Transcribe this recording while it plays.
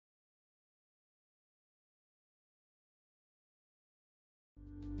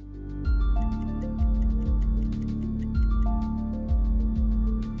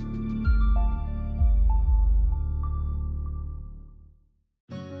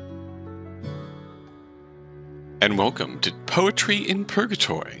and welcome to Poetry in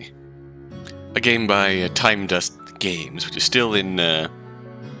Purgatory, a game by Tymedust Games, which is still in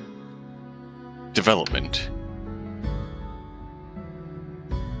development.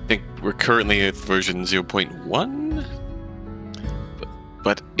 I think we're currently at version 0.1,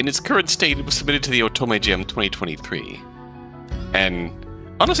 but in its current state, it was submitted to the Otome Jam 2023. And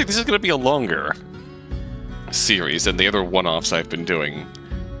honestly, this is going to be a longer series than the other one-offs I've been doing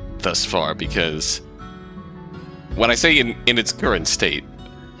thus far, because when I say in its current state,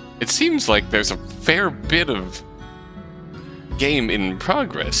 it seems like there's a fair bit of game in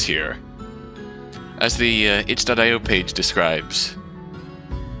progress here. As the itch.io page describes,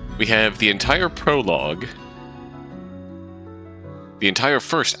 we have the entire prologue, the entire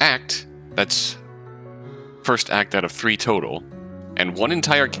first act, that's first act out of 3 total, and 1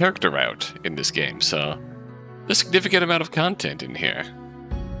 entire character route in this game, so there's a significant amount of content in here.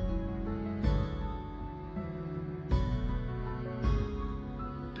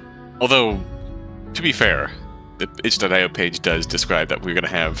 Although, to be fair, the itch.io page does describe that we're going to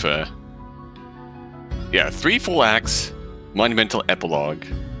have, 3 full acts, monumental epilogue,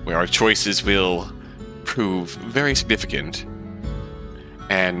 where our choices will prove very significant,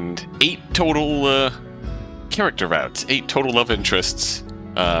 and 8 total character routes, 8 total love interests,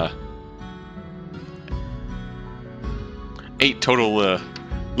 8 total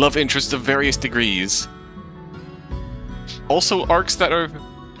love interests of various degrees. Also arcs that are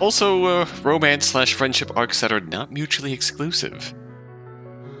romance/friendship arcs that are not mutually exclusive.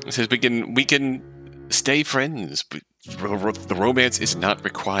 It says we can stay friends, but the romance is not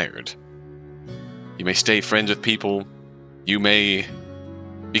required. You may stay friends with people. You may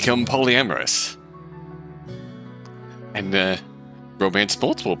become polyamorous and romance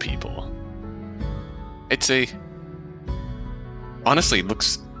multiple people. Honestly, it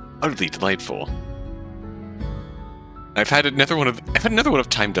looks utterly delightful. I've had another one of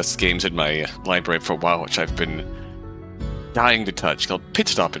Tymedust's games in my library for a while, which I've been dying to touch, called Pit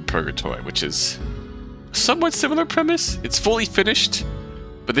Stop in Purgatory, which is a somewhat similar premise. It's fully finished,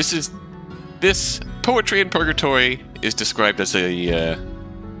 but this Poetry in Purgatory is described as I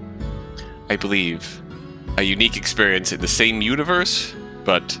believe, a unique experience in the same universe,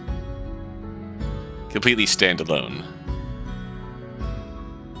 but completely standalone.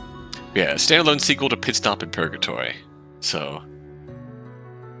 Yeah, standalone sequel to Pit Stop in Purgatory. So,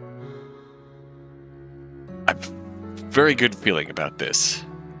 I have a very good feeling about this.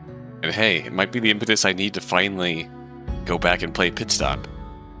 And hey, it might be the impetus I need to finally go back and play Pit Stop.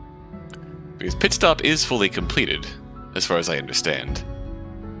 Because Pit Stop is fully completed, as far as I understand.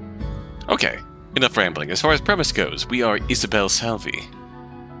 Okay, enough rambling. As far as premise goes, we are Isobel Salvie.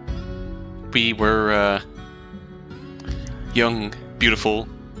 We were, young, beautiful,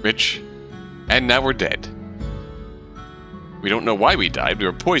 rich, and now we're dead. We don't know why we died. We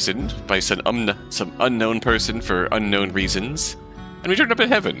were poisoned by some unknown person for unknown reasons, and we turned up in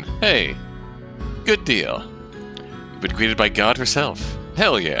heaven. Hey, good deal. We've been greeted by God herself.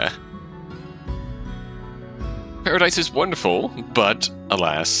 Hell yeah. Paradise is wonderful, but,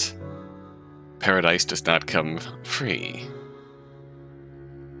 alas, paradise does not come free.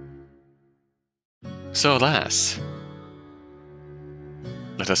 So, alas,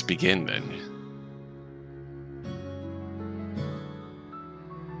 let us begin then.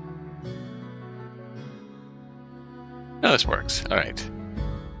 Oh, this works. Alright.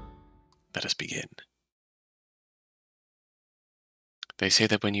 Let us begin. They say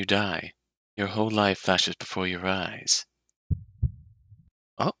that when you die, your whole life flashes before your eyes.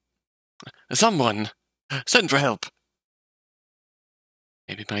 Oh? Someone! Send for help!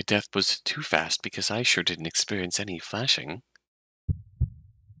 Maybe my death was too fast because I sure didn't experience any flashing.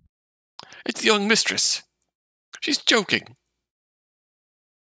 It's the young mistress. She's joking.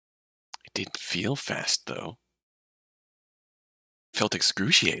 It didn't feel fast, though. It felt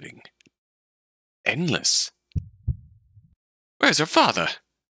excruciating. Endless. Where's her father?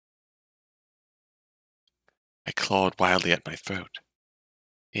 I clawed wildly at my throat.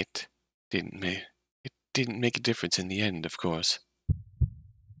 It didn't make a difference in the end, of course.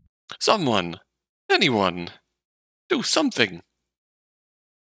 Someone! Anyone! Do something!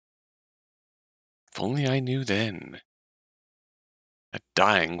 If only I knew then that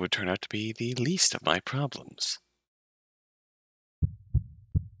dying would turn out to be the least of my problems.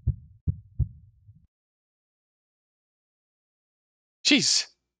 She's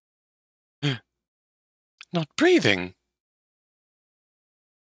not breathing.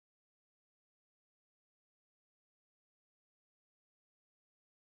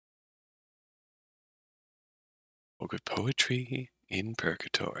 Book of Poetry in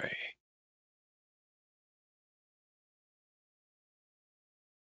Purgatory.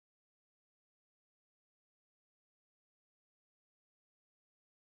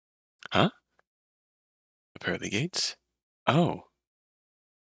 Huh? The pearly gates? Oh.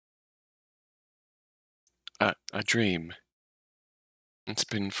 A dream. It's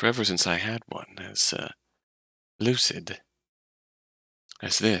been forever since I had one as lucid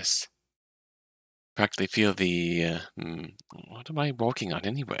as this. Practically feel the. What am I walking on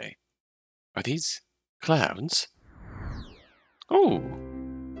anyway? Are these clouds? Oh,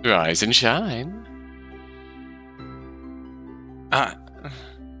 rise and shine.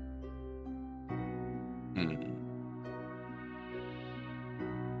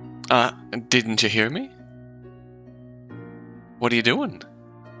 Didn't you hear me? What are you doing?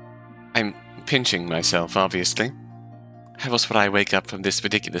 I'm pinching myself, obviously. How else would I wake up from this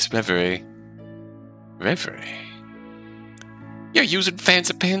ridiculous reverie? Reverie? You're using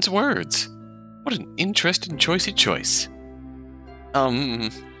fancy pants words. What an interesting choicey choice.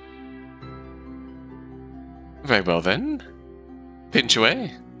 Very well then. Pinch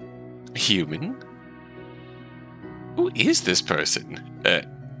away. Human? Who is this person?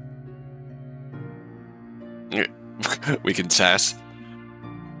 We can sass.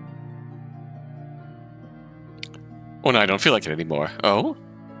 Oh no, I don't feel like it anymore. Oh?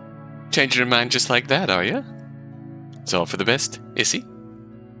 Changing your mind just like that, are you? It's all for the best, Issy.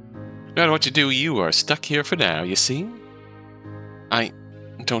 No matter what you do, you are stuck here for now, you see? I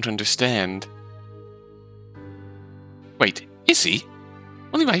don't understand. Wait, Issy?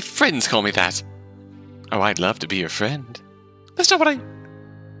 Only my friends call me that. Oh, I'd love to be your friend. That's not what I...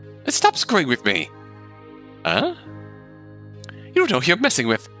 Stop screwing with me. Huh? You don't know who you're messing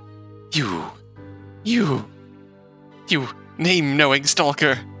with. You name-knowing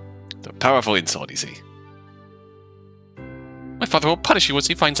stalker. It's a powerful insult, you see. My father will punish you once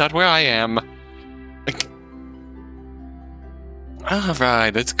he finds out where I am.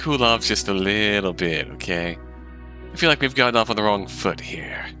 Alright, let's cool off just a little bit, okay? I feel like we've gotten off on the wrong foot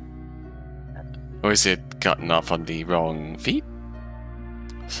here. Or is it gotten off on the wrong feet?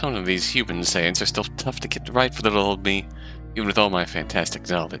 Some of these human sayings are still tough to get right for little old me, even with all my fantastic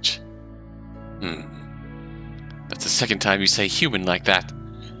knowledge. That's the second time you say human like that.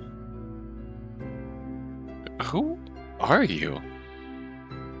 Who are you?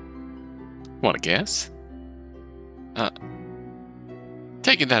 Want to guess?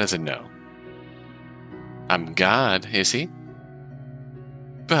 Taking that as a no. I'm God, is he?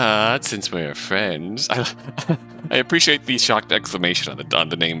 But since we're friends, I appreciate the shocked exclamation on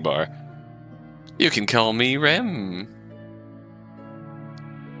the name bar. You can call me Rem.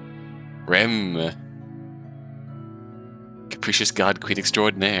 Rem. Capricious God Queen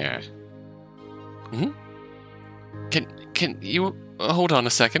Extraordinaire. Can you hold on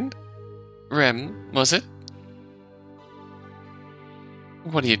a second? Rem, was it?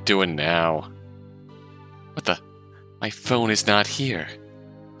 What are you doing now? What the? My phone is not here.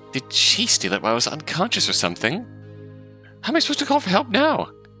 Did she steal it while I was unconscious or something? How am I supposed to call for help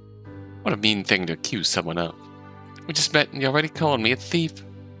now? What a mean thing to accuse someone of. We just met and you're already calling me a thief.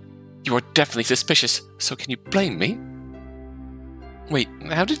 You are definitely suspicious, so can you blame me? Wait,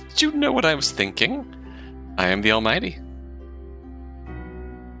 how did you know what I was thinking? I am the Almighty.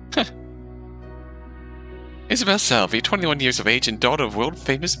 Isobel Salvie, 21 years of age and daughter of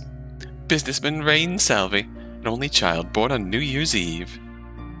world-famous businessman Rain Salvie, an only child born on New Year's Eve.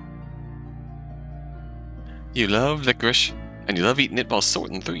 You love licorice, and you love eating it while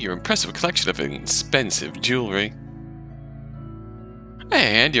sorting through your impressive collection of expensive jewelry.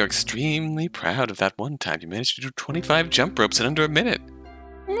 And you're extremely proud of that one time you managed to do 25 jump ropes in under a minute.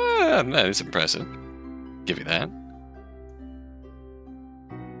 That is impressive. Give you that.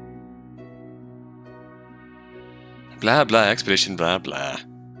 Blah blah expedition blah blah.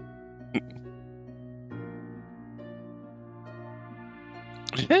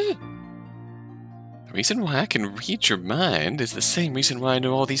 The reason why I can read your mind is the same reason why I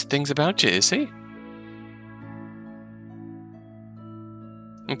know all these things about you, is he?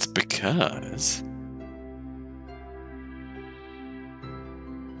 It's because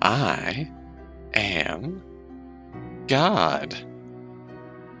I am God.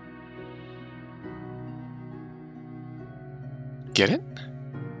 Get it?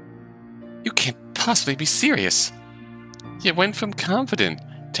 You can't possibly be serious. You went from confident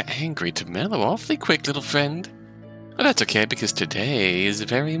to angry to mellow awfully quick, little friend. Well, that's okay, because today is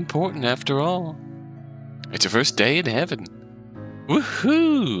very important after all. It's your first day in heaven.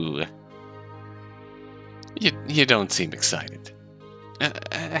 Woohoo! You don't seem excited.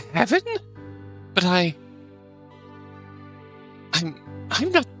 Heaven? But I'm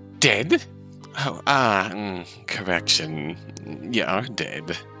not dead. Oh, correction. You are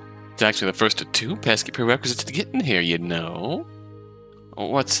dead. It's actually the first of two pesky prerequisites to get in here, you know.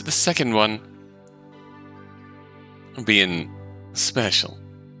 What's the second one? Being special.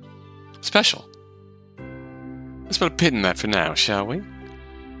 Special? Let's put a pin in that for now, shall we?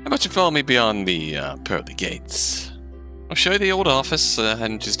 How about you follow me beyond the pearly gates? I'll show you the old office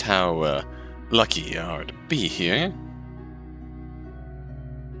and just how lucky you are to be here.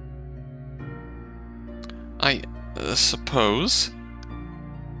 I suppose.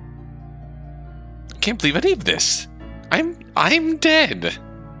 I can't believe any of this. I'm dead.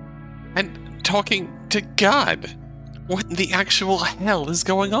 And talking to God. What in the actual hell is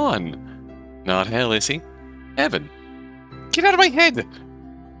going on? Not hell, is he? Heaven. Get out of my head!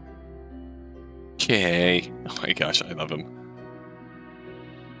 Okay. Oh my gosh, I love him.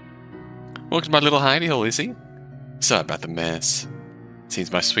 Welcome to my little hidey hole, is he? Sorry about the mess.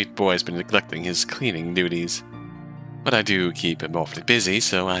 Seems my sweet boy has been neglecting his cleaning duties. But I do keep him awfully busy,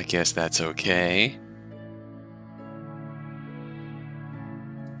 so I guess that's okay.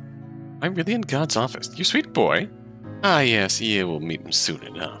 I'm really in God's office. Your sweet boy? Ah, yes, you will meet him soon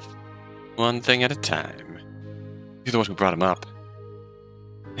enough. One thing at a time. You're the one who brought him up.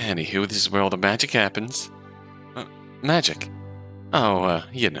 Anywho, this is where all the magic happens. Magic? Oh,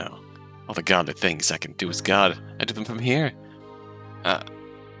 you know. All the godly things I can do as God, I do them from here.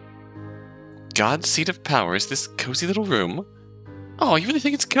 God's seat of power is this cozy little room? Oh, you really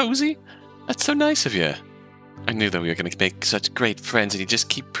think it's cozy? That's so nice of you. I knew that we were going to make such great friends, and you just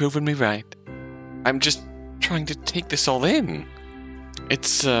keep proving me right. I'm just trying to take this all in.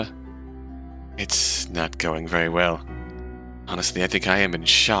 It's not going very well. Honestly, I think I am in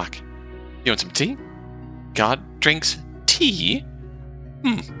shock. You want some tea? God drinks tea?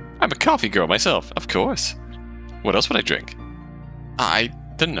 I'm a coffee girl myself, of course. What else would I drink? I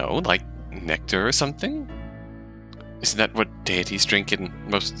don't know, like nectar or something? Isn't that what deities drink in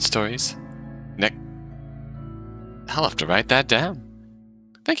most stories? I'll have to write that down.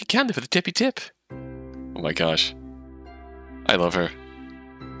 Thank you kindly for the tippy tip. Oh my gosh. I love her.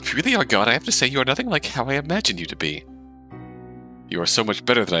 If you really are God, I have to say you are nothing like how I imagined you to be. You are so much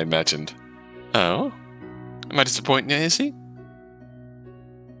better than I imagined. Oh? Am I disappointing you, is he?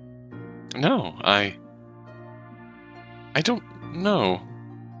 No, I don't know.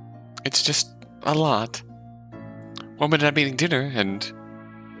 It's just a lot. One minute I'm eating dinner, and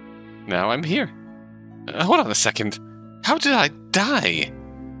now I'm here. Hold on a second. How did I die?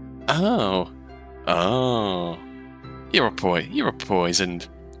 Oh. You're poisoned.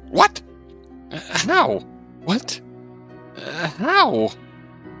 What? How? What? How?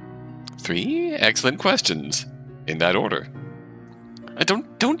 3 excellent questions. In that order.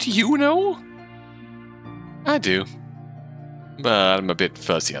 Don't you know? I do. But I'm a bit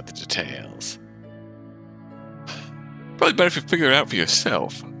fuzzy on the details. Probably better if you figure it out for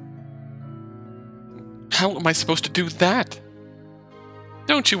yourself. How am I supposed to do that?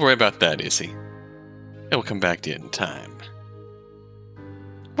 Don't you worry about that, Izzy. It will come back to you in time.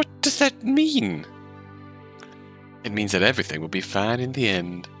 What does that mean? It means that everything will be fine in the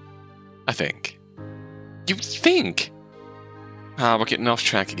end. I think. You think? We're getting off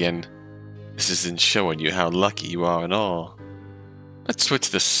track again. This isn't showing you how lucky you are at all. Let's switch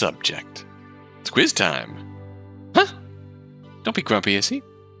the subject. It's quiz time. Huh? Don't be grumpy, Izzy.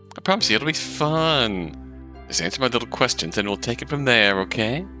 I promise you it'll be fun. Just answer my little questions and we'll take it from there,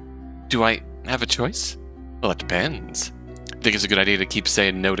 okay? Do I have a choice? Well, it depends. Think it's a good idea to keep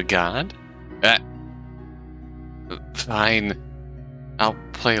saying no to God? Fine. I'll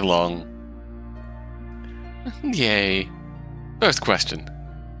play along. Yay. First question.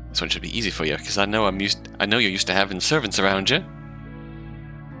 This one should be easy for you, because I know you're used to having servants around you.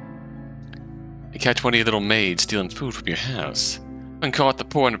 You catch one of your little maids stealing food from your house. When caught, the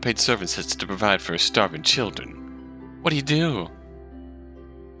poor underpaid servant sets to provide for starving children. What do you do?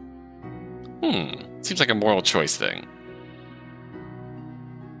 Seems like a moral choice thing.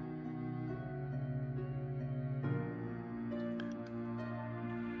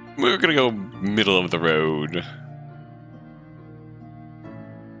 We're gonna go middle of the road.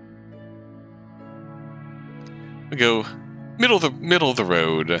 We go middle of the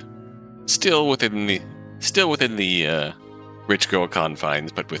road. Still within the rich girl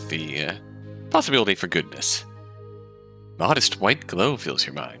confines, but with the possibility for goodness. Modest white glow fills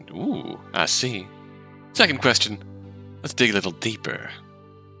your mind. Ooh, I see. Second question. Let's dig a little deeper.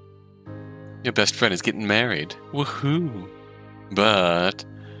 Your best friend is getting married. Woohoo! But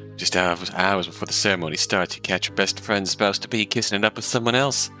just hours before the ceremony starts, you catch your best friend's spouse-to-be kissing it up with someone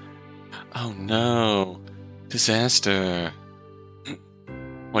else. Oh no. Disaster.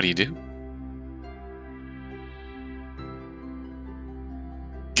 What do you do?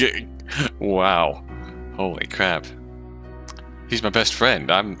 Wow. Holy crap. He's my best friend.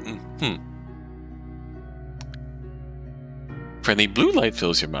 Friendly blue light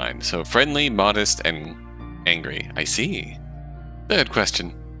fills your mind. So friendly, modest, and angry. I see. Third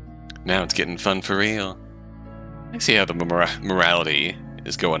question. Now it's getting fun for real. I see how the morality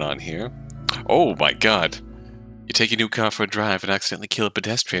is going on here. Oh my god. You take your new car for a drive and accidentally kill a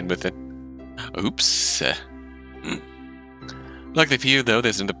pedestrian with it. Oops. Luckily for you, though,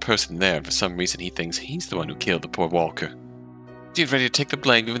 there's another person there, and for some reason he thinks he's the one who killed the poor walker. He's ready to take the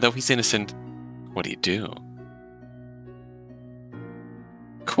blame even though he's innocent. What do you do?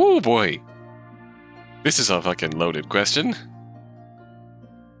 Cool, boy. This is a fucking loaded question.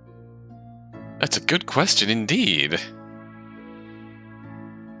 That's a good question indeed.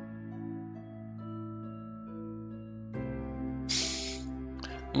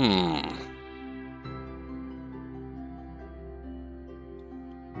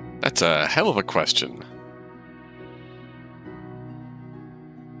 That's a hell of a question.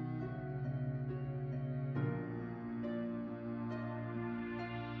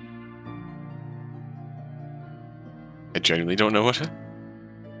 I genuinely don't know what to...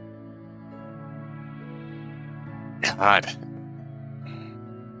 God.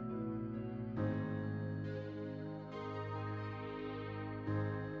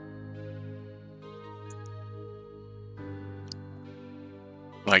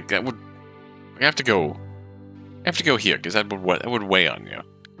 Like, that would... I have to go here, because that would weigh on you.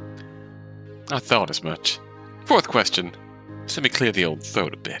 I thought as much. Fourth question. Just let me clear the old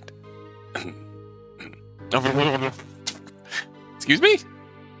throat a bit. Excuse me?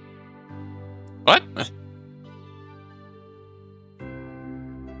 What?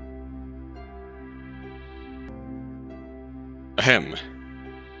 Ahem.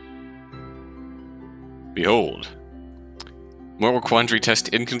 Behold. Moral quandary test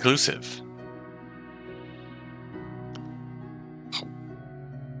inconclusive.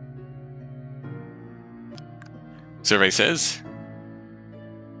 Survey says,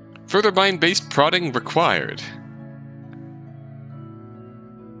 further mind-based prodding required.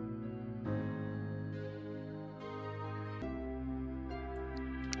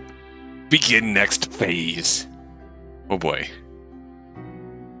 Begin next phase. Oh boy.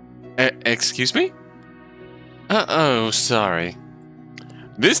 Excuse me? Uh-oh, sorry.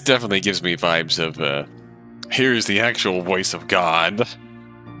 This definitely gives me vibes of, here's the actual voice of God.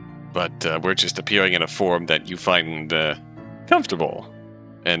 But, we're just appearing in a form that you find, comfortable.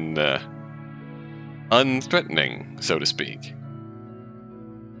 And, unthreatening, so to speak.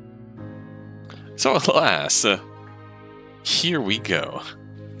 So, alas, here we go.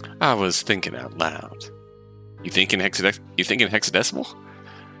 I was thinking out loud. You thinking hexadecimal?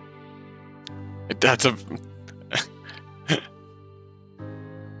 That's a...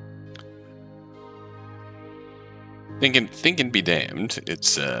 Thinking be damned.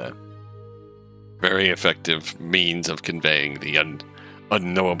 It's a very effective means of conveying the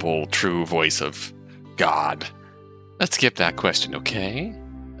unknowable true voice of God. Let's skip that question, okay?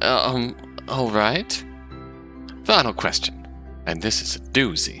 Alright. Final question. And this is a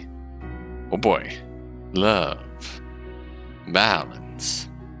doozy. Oh boy. Love. Balance.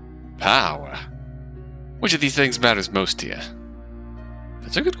 Power. Which of these things matters most to you?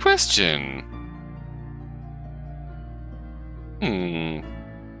 That's a good question. We're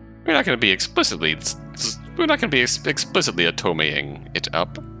not going to be explicitly atomeing it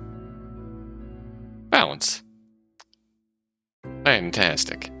up. Balance.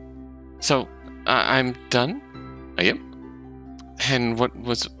 Fantastic. So, I'm done? I am? And what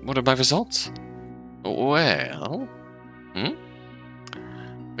are my results? Well...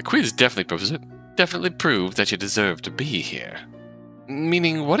 The quiz definitely proved that you deserve to be here.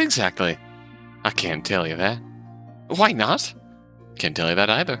 Meaning what exactly? I can't tell you that. Why not? Can't tell you that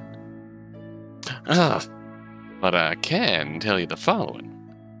either. But I can tell you the following.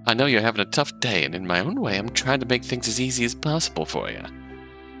 I know you're having a tough day, and in my own way, I'm trying to make things as easy as possible for you.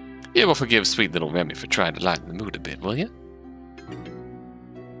 You will forgive sweet little Remy for trying to lighten the mood a bit, will you?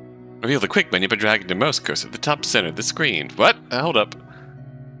 Reveal the quick menu by dragging the mouse cursor at the top center of the screen. What? Hold up.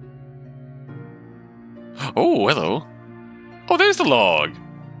 Oh, hello. Oh, there's the log.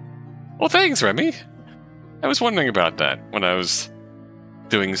 Well, thanks, Remy. I was wondering about that when I was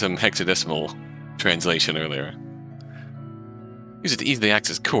doing some hexadecimal translation earlier. Use it to easily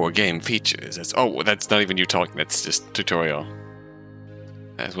access core game features. That's not even you talking, that's just tutorial.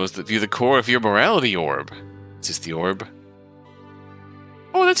 As well as to view the core of your morality orb. Is this the orb?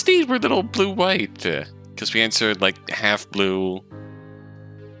 Oh, that's neat, we're little blue-white. Because we answered, like, half blue.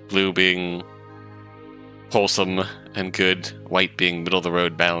 Blue being wholesome and good. White being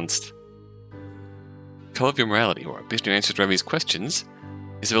middle-of-the-road balanced. call of your morality, or based on your answers to Remy's questions,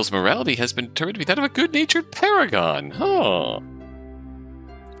 Isabel's morality has been determined to be that of a good-natured paragon. Oh.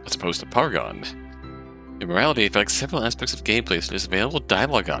 As opposed to Paragon. Your morality affects several aspects of gameplay, so there's available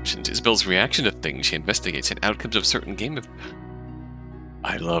dialogue options, Isabel's reaction to things she investigates, and outcomes of certain game of...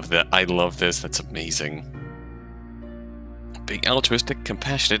 I love that. I love this. That's amazing. Being altruistic,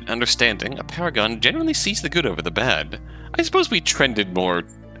 compassionate, understanding, a paragon generally sees the good over the bad. I suppose we trended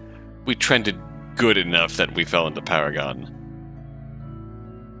good enough that we fell into paragon.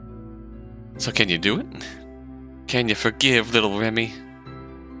 So can you do it? Can you forgive little Remy?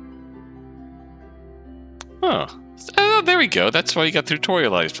 Oh, there we go. That's why you got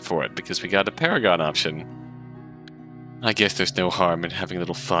tutorialized for it, because we got a paragon option. I guess there's no harm in having a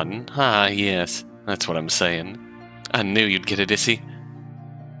little fun. Ah, yes. That's what I'm saying. I knew you'd get it, Issy.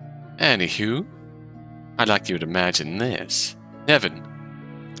 Anywho, I'd like you to imagine this. Heaven.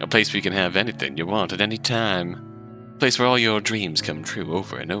 A place where you can have anything you want at any time. A place where all your dreams come true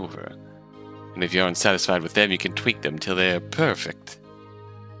over and over. And if you aren't satisfied with them, you can tweak them till they're perfect.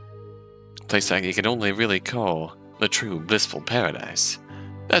 A place that you can only really call the true blissful paradise.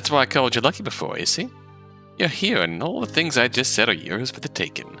 That's why I called you lucky before, you see? You're here, and all the things I just said are yours for the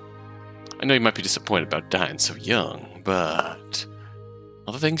taking. I know you might be disappointed about dying so young, but...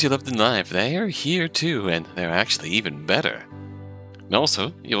 all the things you loved in life, they are here too, and they're actually even better. And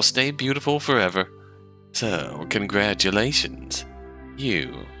also, you'll stay beautiful forever. So, congratulations.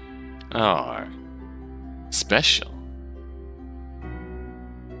 You are special.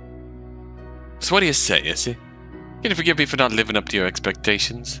 So what do you say, Issy? Can you forgive me for not living up to your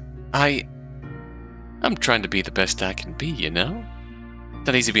expectations? I'm trying to be the best I can be, you know? It's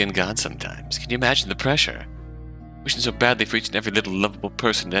not easy being God sometimes. Can you imagine the pressure? Wishing so badly for each and every little lovable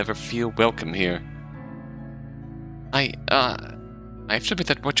person to ever feel welcome here. I have to admit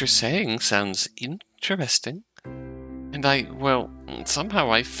that what you're saying sounds interesting. And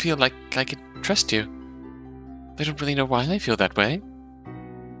somehow I feel like I can trust you. I don't really know why I feel that way.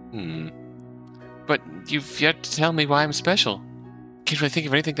 But you've yet to tell me why I'm special. Can't really think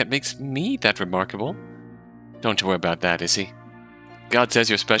of anything that makes me that remarkable. Don't you worry about that, Issy. God says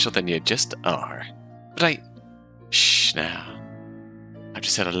you're special, then you just are. But shh now. I've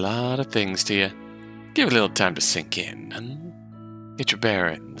just said a lot of things to you. Give it a little time to sink in. Get your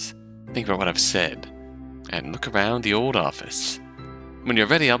bearings. Think about what I've said. And look around the old office. When you're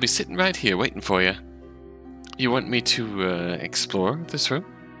ready, I'll be sitting right here waiting for you. You want me to explore this room?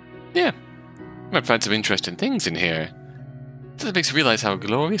 Yeah. You might find some interesting things in here. That makes you realize how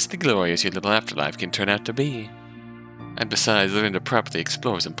gloriously glorious your little afterlife can turn out to be. And besides, learning to properly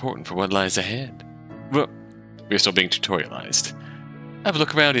explore is important for what lies ahead. Well, we're still being tutorialized. Have a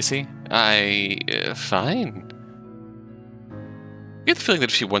look around, Issy. Fine. I get the feeling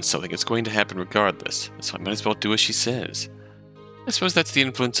that if she wants something, it's going to happen regardless, so I might as well do as she says. I suppose that's the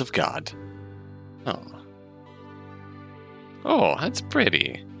influence of God. Oh, that's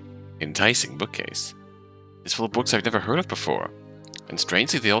pretty. Enticing bookcase. It's full of books I've never heard of before, and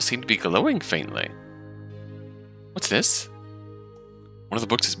strangely they all seem to be glowing faintly. What's this? One of the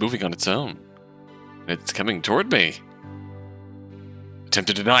books is moving on its own. It's coming toward me. Attempt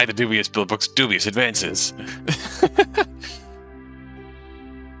to deny the dubious book's dubious advances.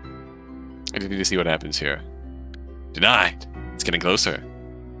 I just need to see what happens here. Denied. It's getting closer.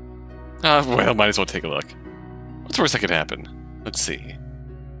 Well, might as well take a look. What's the worst that could happen? Let's see.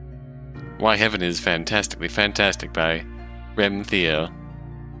 Why Heaven is Fantastically Fantastic by Rem Theo.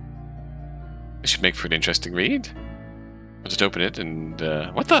 This should make for an interesting read. I'll just open it and,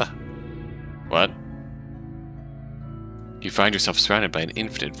 what the? What? You find yourself surrounded by an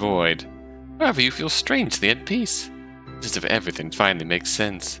infinite void. However, you feel strangely at peace. As if everything finally makes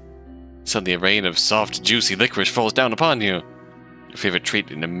sense. Suddenly a rain of soft, juicy licorice falls down upon you. Your favorite treat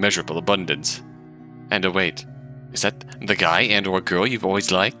in immeasurable abundance. And oh wait, is that the guy and or girl you've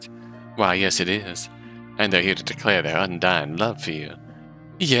always liked? Why, yes it is. And they're here to declare their undying love for you.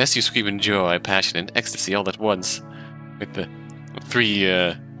 Yes, you scream in joy, passion, and ecstasy all at once. With the three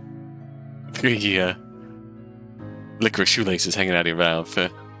licorice shoelaces hanging out of your mouth. The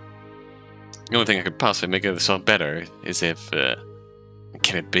only thing I could possibly make this all better is if,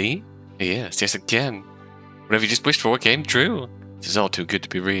 can it be? Yes, it can. Whatever you just wished for came true. This is all too good to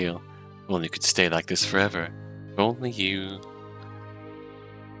be real. If only you could stay like this forever. If only you...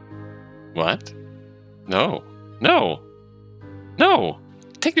 What? No. No! No!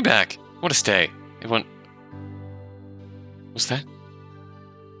 Take me back! I want to stay. I want... What's that?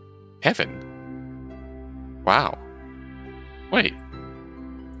 Heaven. Wow. Wait.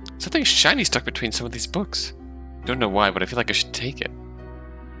 Something shiny stuck between some of these books. Don't know why, but I feel like I should take it.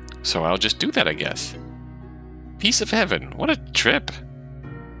 So I'll just do that, I guess. Piece of heaven. What a trip.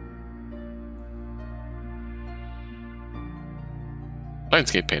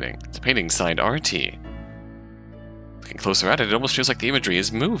 Landscape painting. It's a painting signed RT. Looking closer at it, it almost feels like the imagery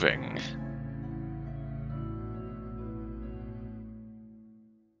is moving.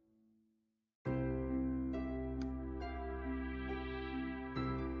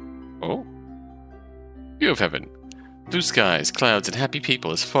 Oh. View of heaven. Blue skies, clouds, and happy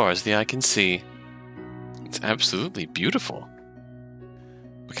people as far as the eye can see. It's absolutely beautiful.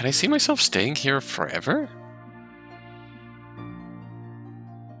 But can I see myself staying here forever?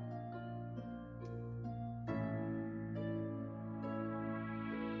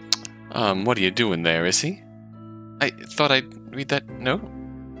 What are you doing there, Issy? I thought I'd read that note.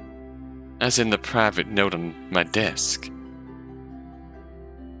 As in the private note on my desk.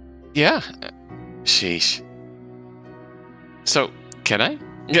 Yeah. Sheesh. So, can I?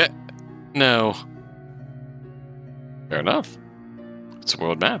 Yeah. No. Fair enough. It's a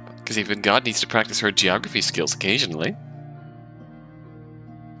world map, because even God needs to practice her geography skills occasionally.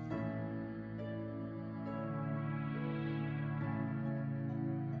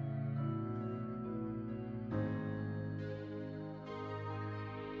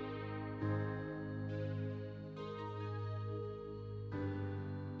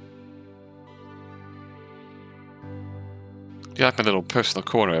 You like my little personal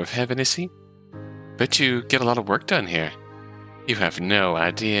corner of heaven, Issy? Bet you get a lot of work done here. You have no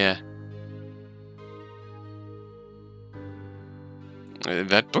idea.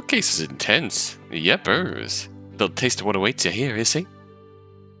 That bookcase is intense. Yepers. Little taste of what awaits you here, Issy.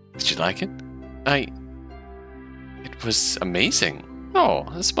 Did you like it? It was amazing. Oh,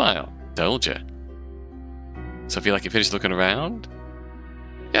 a smile. Told ya. So feel like you finished looking around?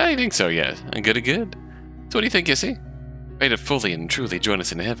 Yeah, I think so, yeah. Good. So what do you think, Issy? Ready to fully and truly join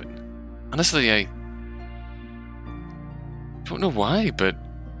us in heaven? Honestly, I don't know why, but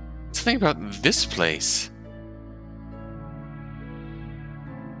something about this place.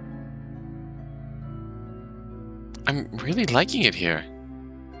 I'm really liking it here.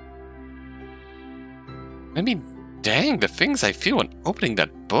 I mean, dang, the things I feel when opening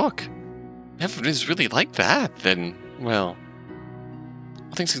that book. If it is really like that, then, well,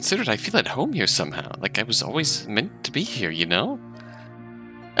 all things considered, I feel at home here somehow. Like I was always meant to be here, you know?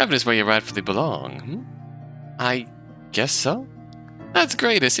 Heaven is where you rightfully belong. I guess so. That's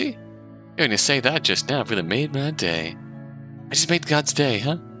great, Issy. Hearing you say that just now really made my day. I just made God's day,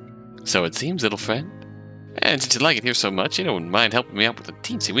 huh? So it seems, little friend. And since you like it here so much, you don't mind helping me out with a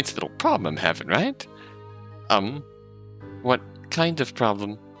teensy-weensy little problem I'm having, right? What kind of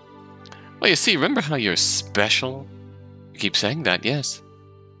problem? Well, you see, remember how you're special? You keep saying that, yes.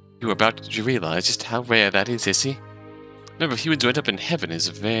 You were about to realize just how rare that is, Issy. Number of humans who end up in heaven is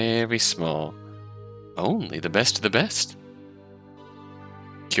very small. Only the best of the best.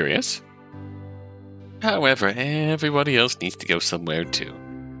 Curious? However, everybody else needs to go somewhere too.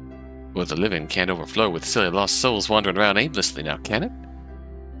 Well, the living can't overflow with silly lost souls wandering around aimlessly now, can it?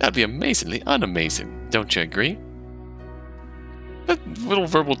 That'd be amazingly unamazing, don't you agree? That little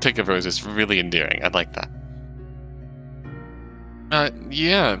verbal tick of hers is really endearing. I like that.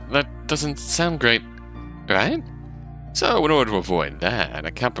 Yeah, that doesn't sound great, right? So, in order to avoid that,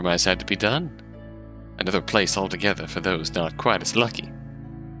 a compromise had to be done. Another place altogether for those not quite as lucky.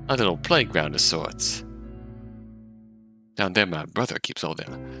 A little playground of sorts. Down there, my brother keeps all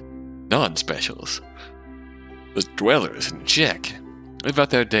their non-specials. The dwellers in check. Live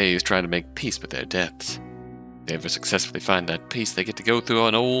out their days trying to make peace with their deaths. If they ever successfully find that peace, they get to go through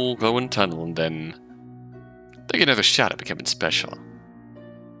an old glowing tunnel and then they get another shot at becoming special.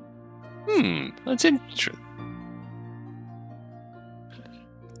 That's interesting.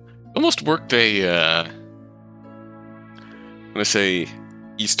 Almost worked a, I'm gonna say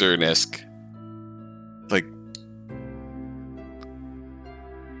Eastern-esque, like,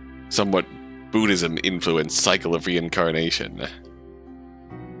 somewhat Buddhism-influenced cycle of reincarnation.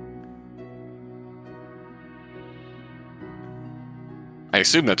 I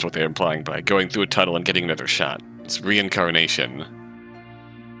assume that's what they're implying by going through a tunnel and getting another shot. It's reincarnation.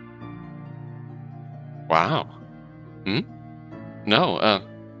 Wow. No,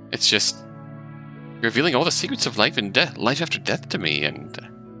 it's just revealing all the secrets of life and death, life after death to me, and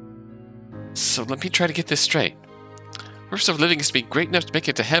so let me try to get this straight. The purpose of living is to be great enough to make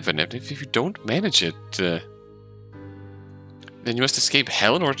it to heaven, and if you don't manage it, then you must escape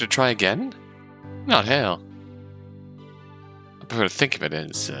hell in order to try again? Not hell. I prefer to think of it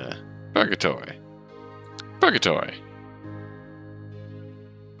as, Purgatory. Purgatory.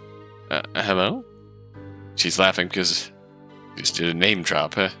 Hello? She's laughing because you just did a name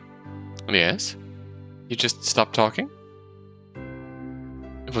drop, huh? Yes? You just stopped talking?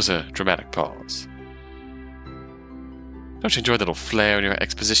 It was a dramatic pause. Don't you enjoy a little flair in your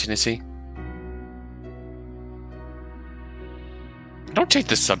exposition, Issy? Don't change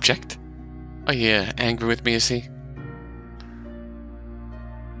the subject. Are you angry with me, Issy?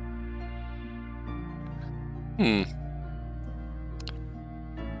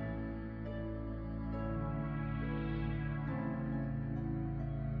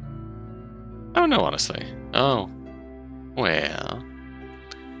 Oh, no, honestly. Oh. Well.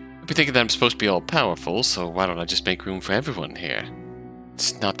 I'd be thinking that I'm supposed to be all-powerful, so why don't I just make room for everyone here?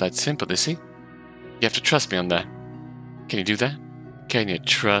 It's not that simple, Issy. You have to trust me on that. Can you do that? Can you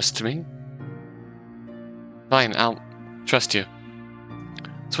trust me? Fine, I'll trust you.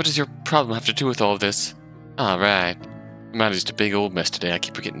 So what does your problem have to do with all of this? Ah, right. Mine is just a big old mess today. I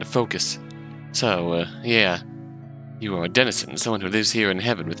keep forgetting to focus. So, yeah. You are a denizen, someone who lives here in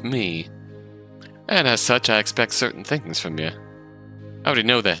heaven with me. And as such, I expect certain things from you. I already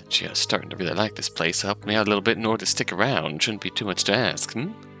know that you're starting to really like this place, so help me out a little bit in order to stick around. Shouldn't be too much to ask,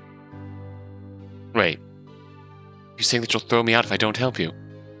 Wait. You saying that you'll throw me out if I don't help you?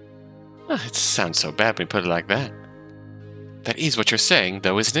 It sounds so bad when you put it like that. That is what you're saying,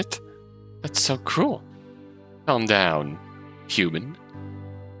 though, isn't it? That's so cruel. Calm down, human.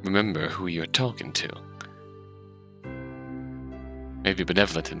 Remember who you're talking to. Maybe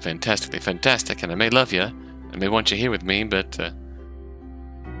benevolent and fantastically fantastic, and I may love you, and may want you here with me, but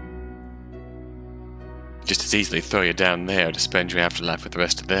just as easily throw you down there to spend your afterlife with the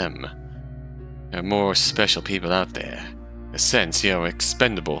rest of them. There are more special people out there. In a sense, you're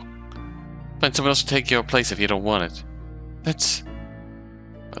expendable. Find someone else to take your place if you don't want it. That's...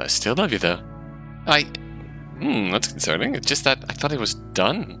 But I still love you, though. That's concerning. It's just that I thought it was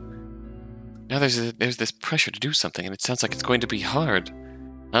done. Now there's this pressure to do something, and it sounds like it's going to be hard.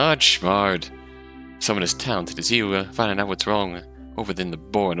 Hard schmard. Someone as talented as you, finding out what's wrong over in the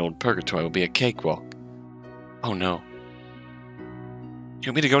boring old Purgatory will be a cakewalk. Oh no. You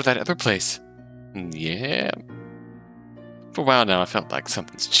want me to go to that other place? Yeah. For a while now, I felt like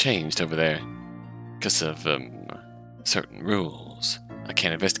something's changed over there. Because of, certain rules. I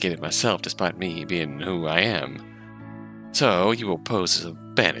can't investigate it myself, despite me being who I am. So, you will pose as a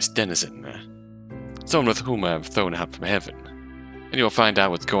banished denizen. Someone with whom I have thrown out from heaven. And you'll find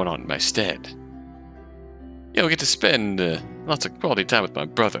out what's going on in my stead. You'll get to spend lots of quality time with my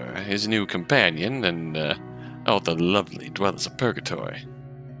brother, his new companion, and all the lovely dwellers of Purgatory.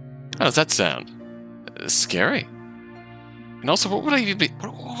 How does that sound? Scary. And also, what would I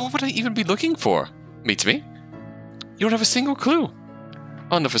even be looking for? Meets me? You don't have a single clue.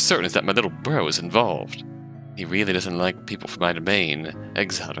 All I know for certain is that my little bro is involved. He really doesn't like people from my domain,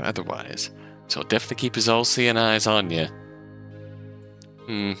 exiled or otherwise, so he'll definitely keep his all-seeing eyes on you.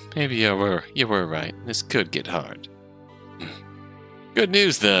 Maybe you were right. This could get hard. Good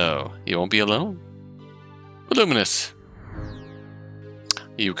news, though. You won't be alone. Voluminous.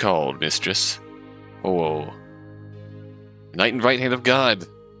 You called, mistress. Oh. Knight and right hand of God.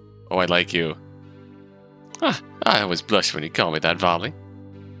 Oh, I like you. I always blush when you call me that, Volley.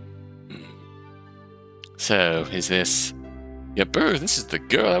 So, is this... Yep, this is the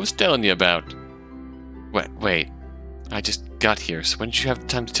girl I was telling you about. Wait. I just got here, so when did you have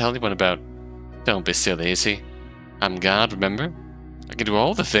time to tell anyone about... Don't be silly, Issy. I'm God, remember? I can do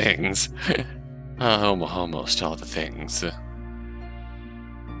all the things. Almost all the things.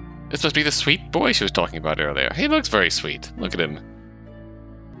 This must be the sweet boy she was talking about earlier. He looks very sweet. Look at him.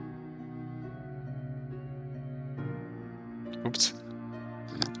 Oops.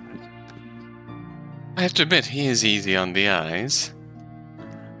 I have to admit, he is easy on the eyes.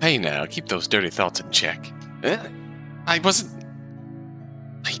 Hey now, keep those dirty thoughts in check. I wasn't...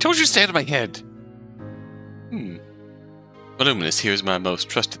 I told you to stay out of my head. Voluminous, here's my most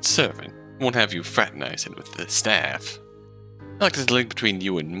trusted servant. Won't have you fraternizing with the staff. I like the link between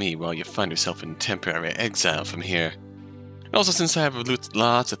you and me while you find yourself in temporary exile from here. And also, since I have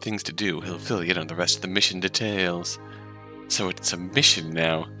lots of things to do, he'll fill you in on the rest of the mission details. So it's a mission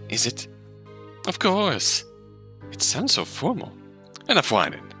now, is it? Of course. It sounds so formal. Enough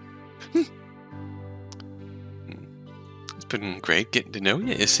whining. It's been great getting to know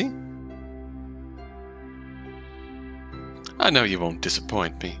you, Issy. I know you won't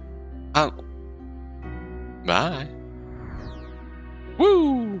disappoint me. Bye.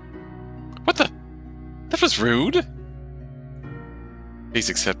 Woo! What the? That was rude. Please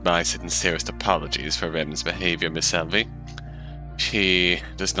accept my sincerest apologies for Rem's behavior, Miss Salvie. She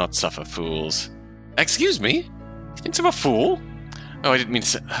does not suffer fools. Excuse me? You think I'm a fool? I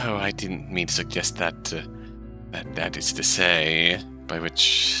didn't mean to suggest that. That is to say, by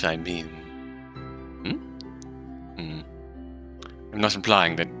which I mean. Hmm? Hmm. I'm not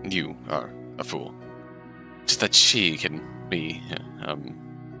implying that you are a fool. Just that she can be,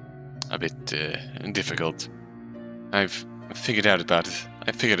 a bit, difficult. I've figured out about it.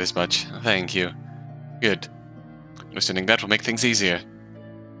 I figured as much. Thank you. Good. Understanding that will make things easier.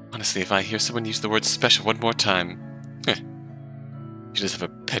 Honestly, if I hear someone use the word special one more time... She does have a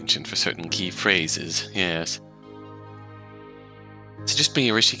penchant for certain key phrases, yes. Is it just me,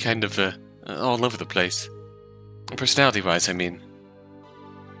 or is she kind of, all over the place? Personality-wise, I mean.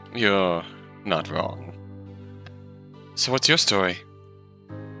 You're not wrong. So what's your story?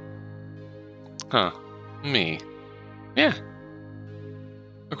 Huh. Me. Yeah.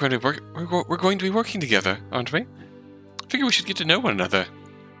 We're going to be working together, aren't we? Figure we should get to know one another.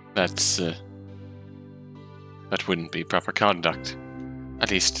 That wouldn't be proper conduct. At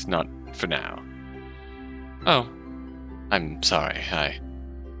least, not for now. Oh. I'm sorry,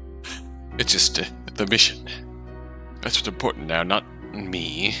 It's just, the mission. That's what's important now, not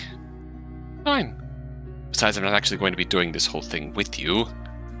me. Fine. Besides, I'm not actually going to be doing this whole thing with you.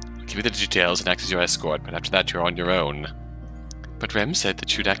 I'll give you the details and act as your escort, but after that you're on your own. But Rem said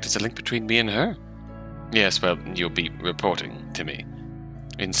that you'd act as a link between me and her. Yes, well, you'll be reporting to me.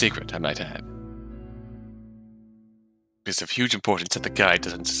 In secret, I might add. It's of huge importance that the guide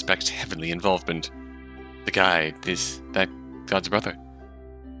doesn't suspect heavenly involvement. The guide is that God's brother.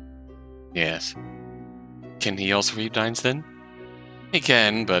 Yes. Can he also read minds then? He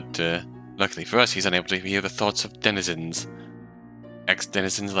can, but luckily for us, he's unable to hear the thoughts of denizens.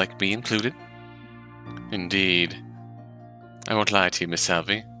 Ex-denizens like me included. Indeed. I won't lie to you, Miss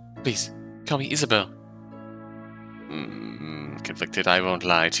Salvie. Please, call me Isobel. Conflicted, I won't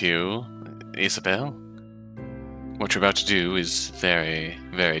lie to you, Isobel. What you're about to do is very,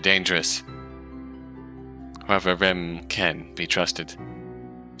 very dangerous. However, Rem can be trusted.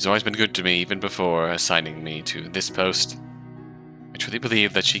 She's always been good to me, even before assigning me to this post. I truly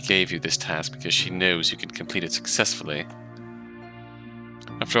believe that she gave you this task because she knows you can complete it successfully.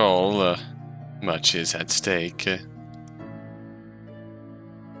 After all, much is at stake.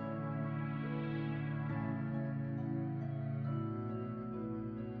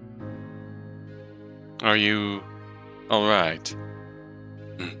 Are you alright?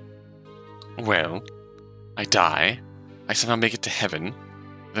 Well, I die, I somehow make it to heaven,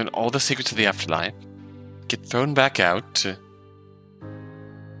 learn all the secrets of the afterlife, get thrown back out. To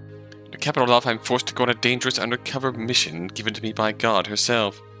cap it all off, I'm forced to go on a dangerous undercover mission given to me by God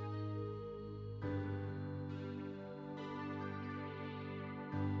herself.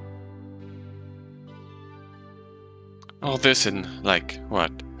 All this in, like,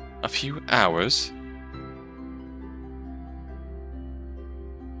 what, a few hours?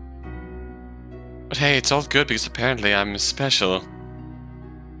 But hey, it's all good because apparently I'm special.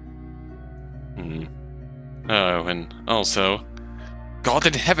 Oh, and also, God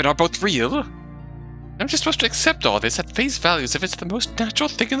and heaven are both real? I'm just supposed to accept all this at face value as if it's the most natural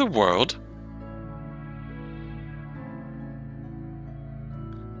thing in the world?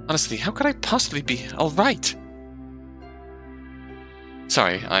 Honestly, how could I possibly be alright?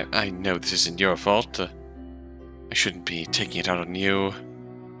 Sorry, I know this isn't your fault. I shouldn't be taking it out on you.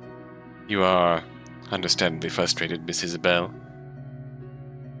 You are understandably frustrated, Miss Isobel.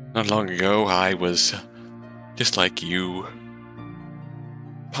 Not long ago, I was just like you,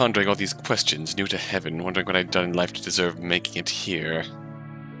 pondering all these questions, new to heaven, wondering what I'd done in life to deserve making it here. To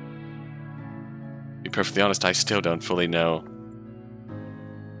be perfectly honest, I still don't fully know.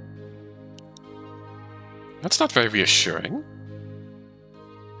 That's not very reassuring.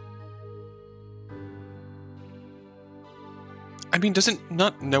 I mean, doesn't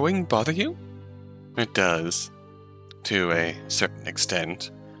not knowing bother you? It does, to a certain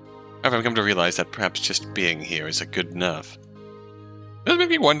extent. However, I've come to realize that perhaps just being here is good enough. It does make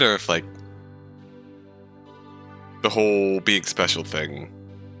me wonder if, like, the whole being special thing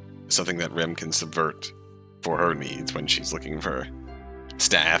is something that Rem can subvert for her needs when she's looking for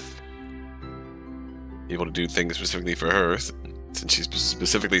staff. Able to do things specifically for her, since she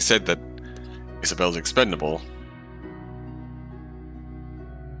specifically said that Isobel's expendable.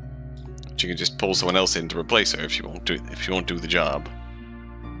 She can just pull someone else in to replace her if she won't do the job.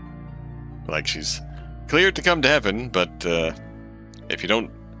 Like, she's cleared to come to heaven, but if you don't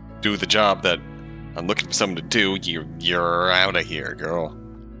do the job that I'm looking for someone to do, you're out of here, girl.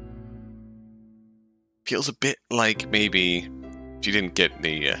 Feels a bit like maybe she didn't get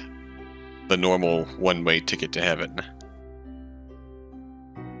the normal one-way ticket to heaven.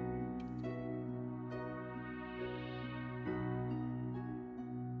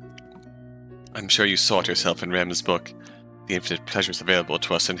 I'm sure you saw it yourself in Rem's book, The Infinite Pleasures Available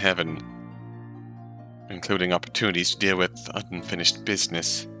to Us in Heaven. including opportunities to deal with unfinished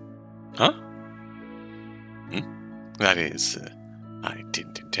business. Huh? That is, I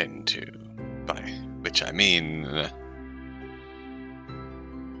didn't intend to, by which I mean...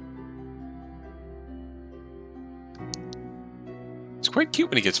 It's quite cute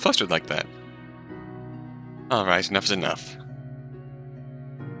when he gets flustered like that. Alright, enough is enough.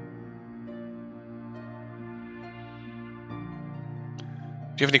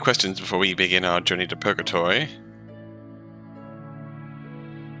 Do you have any questions before we begin our journey to Purgatory?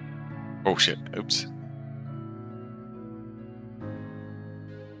 Oh shit, oops.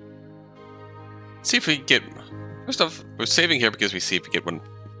 See if we get... First off, we're saving here because we see if we get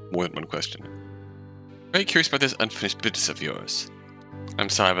more than one question. Very curious about this unfinished business of yours. I'm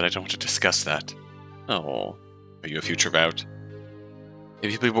sorry, but I don't want to discuss that. Oh, are you a future route?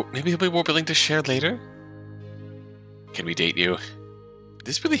 Maybe he'll be more willing to share later? Can we date you? Is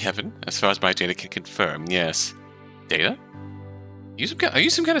this really heaven? As far as my data can confirm, yes. Data? Are you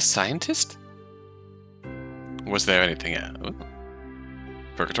some kind of scientist? Was there anything else?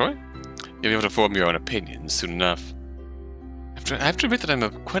 Purgatory? You'll be able to form your own opinions soon enough. I have to admit that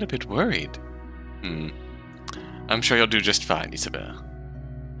I'm quite a bit worried. I'm sure you'll do just fine, Isobel.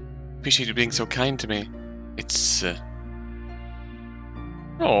 Appreciate you being so kind to me. It's...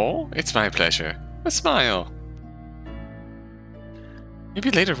 Oh, it's my pleasure. A smile. Maybe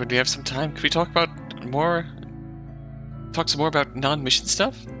later when we have some time, could we talk some more about non-mission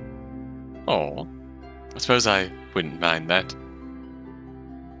stuff? Oh, I suppose I wouldn't mind that.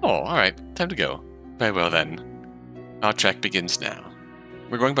 Oh, alright, time to go. Very well then. Our trek begins now.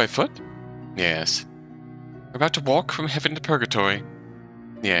 We're going by foot? Yes. We're about to walk from heaven to purgatory.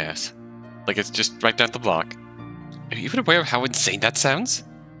 Yes. Like it's just right down the block. Are you even aware of how insane that sounds?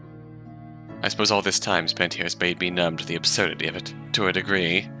 I suppose all this time spent here has made me numb to the absurdity of it, to a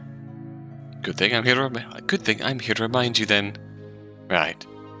degree. Good thing I'm here to remind you then. Right.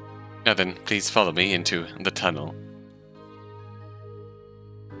 Now then, please follow me into the tunnel.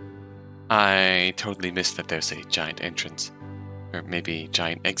 I totally missed that there's a giant entrance. Or maybe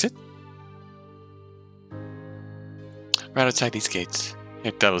giant exit? Right outside these gates.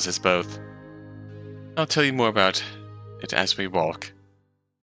 It doubles as both. I'll tell you more about it as we walk.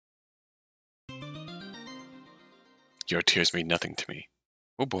 Your tears mean nothing to me.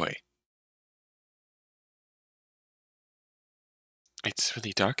 Oh boy. It's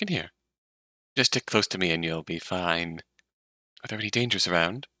really dark in here. Just stick close to me and you'll be fine. Are there any dangers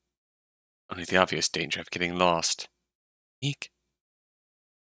around? Only the obvious danger of getting lost. Eek.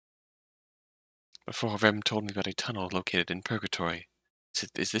 Before Rem told me about a tunnel located in Purgatory.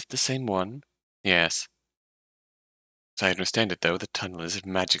 Is this the same one? Yes. As I understand it, though, the tunnel is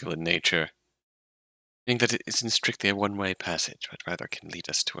magical in nature. Meaning that it isn't strictly a one-way passage, but rather can lead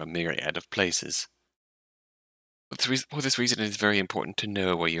us to a myriad of places. For this reason, it is very important to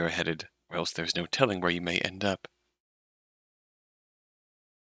know where you are headed, or else there's no telling where you may end up.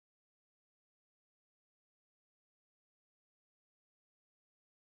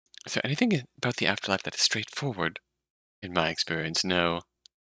 Is there anything about the afterlife that is straightforward? In my experience, no.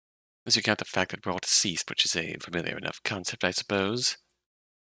 Unless you count the fact that we're all deceased, which is a familiar enough concept, I suppose.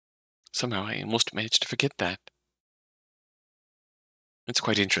 Somehow I almost managed to forget that. It's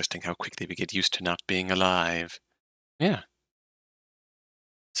quite interesting how quickly we get used to not being alive. Yeah.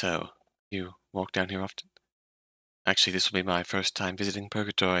 So, you walk down here often? Actually, this will be my first time visiting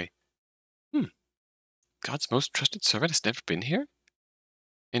Purgatory. God's most trusted servant has never been here?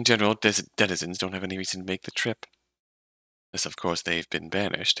 In general, denizens don't have any reason to make the trip. Unless, of course, they've been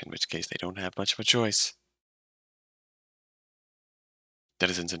banished, in which case they don't have much of a choice.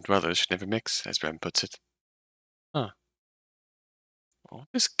 Denizens and dwellers should never mix, as Rem puts it. Huh. Oh,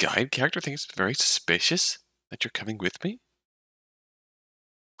 this guide character thinks it's very suspicious that you're coming with me?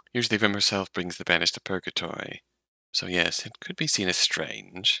 Usually Rem herself brings the banished to Purgatory, so yes, it could be seen as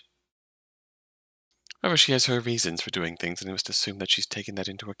strange. However, she has her reasons for doing things, and we must assume that she's taken that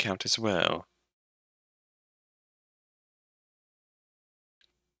into account as well.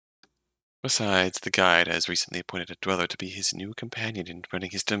 Besides, the guide has recently appointed a dweller to be his new companion in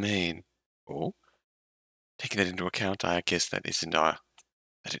running his domain. Oh? Taking that into account, I guess that it isn't out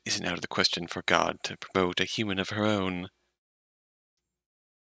of the question for God to promote a human of her own.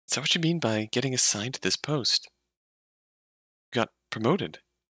 Is that what you mean by getting assigned to this post? You got promoted.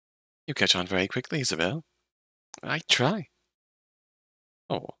 You catch on very quickly, Isobel. I try.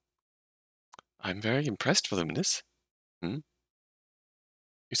 Oh. I'm very impressed, Voluminous.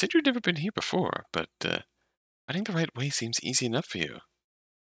 You said you'd never been here before, but finding the right way seems easy enough for you.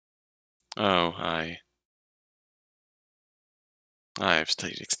 Oh, I've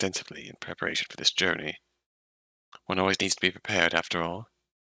studied extensively in preparation for this journey. One always needs to be prepared, after all.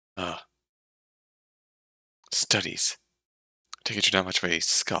 Ah, studies. I take it you're not much of a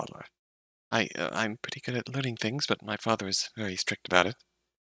scholar. I'm pretty good at learning things, but my father is very strict about it.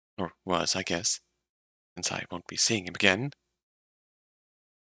 Or was, I guess, since I won't be seeing him again.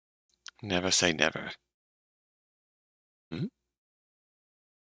 Never say never. Hmm?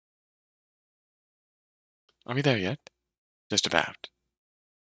 Are we there yet? Just about.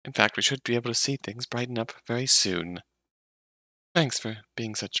 In fact, we should be able to see things brighten up very soon. Thanks for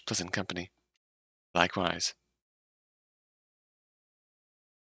being such pleasant company. Likewise.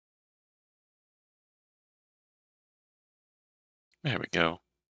 There we go.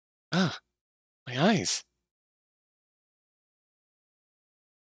 Ah, my eyes.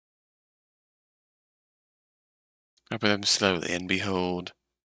 Open them slowly, and behold,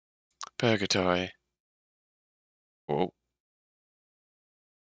 Purgatory. Whoa.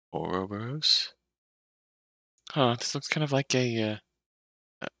 Ouroboros? Huh, this looks kind of like a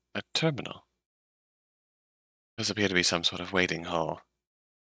terminal. Does appear to be some sort of waiting hall.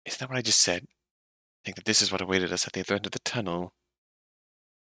 Isn't that what I just said? I think that this is what awaited us at the other end of the tunnel.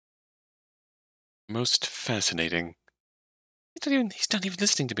 Most fascinating. He's not even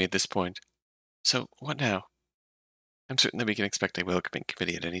listening to me at this point. So, what now? I'm certain that we can expect a welcoming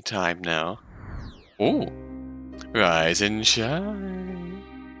committee at any time now. Oh! Rise and shine!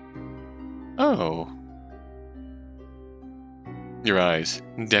 Oh. Your eyes,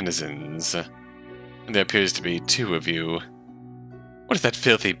 denizens. And there appears to be two of you. What is that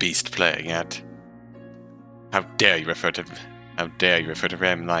filthy beast playing at? How dare you refer to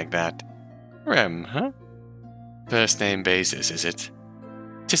Rem like that? Rem, huh? First name basis, is it?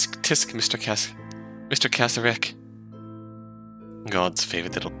 Tisk, Mr. Kasarek. God's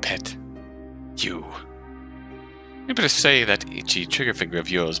favorite little pet. You. You'd better say that itchy trigger finger of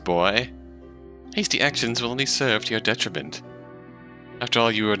yours, boy. Hasty actions will only serve to your detriment. After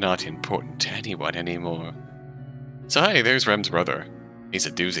all, you are not important to anyone anymore. So hey, there's Rem's brother. He's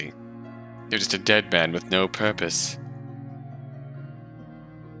a doozy. You're just a dead man with no purpose.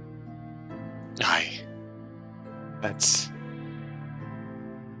 That's...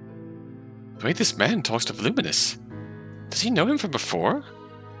 The way this man talks to Luminous. Does he know him from before?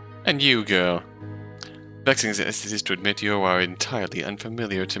 And you, girl. Vexing as it is to admit, you are entirely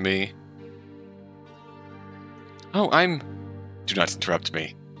unfamiliar to me. Oh, Do not interrupt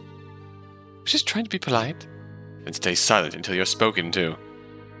me. I was just trying to be polite. Then stay silent until you're spoken to.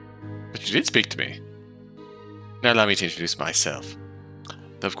 But you did speak to me. Now allow me to introduce myself.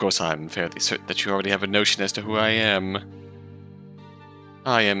 Though of course I'm fairly certain that you already have a notion as to who I am.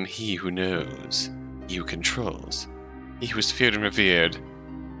 I am he who knows, he who controls, he who is feared and revered,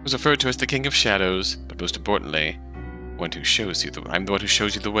 who is referred to as the King of Shadows, but most importantly, I'm the one who shows you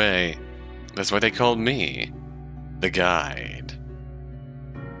the way. That's why they call me the Guide.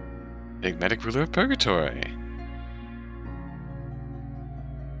 Enigmatic ruler of Purgatory.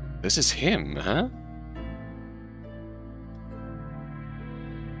 This is him, huh?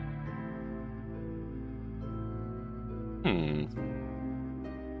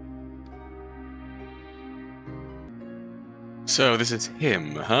 So this is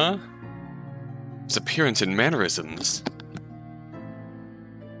him, huh? His appearance and mannerisms.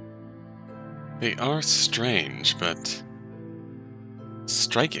 They are strange, but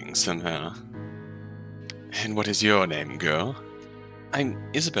striking somehow. And what is your name, girl? I'm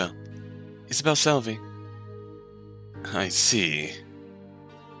Isobel. Isobel Salvie. I see.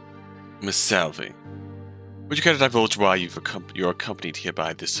 Miss Salvie. Would you care to divulge why you're accompanied here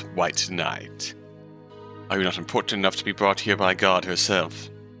by this white knight? Are you not important enough to be brought here by God herself?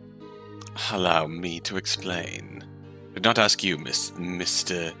 Allow me to explain. I did not ask you,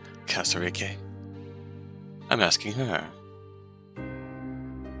 Mr. Kasarike. I'm asking her.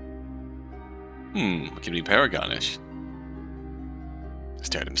 It can be paragonish. I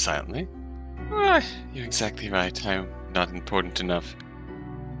stared at him silently. You're exactly right. I'm not important enough.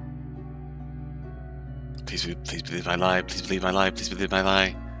 Please believe my lie. Please believe my lie. Please believe my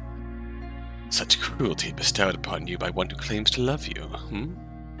lie. Such cruelty bestowed upon you by one who claims to love you,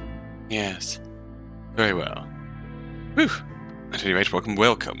 Yes. Very well. Whew. At any rate,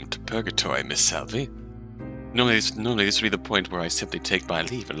 welcome to Purgatory, Miss Salvie. Normally this would be the point where I simply take my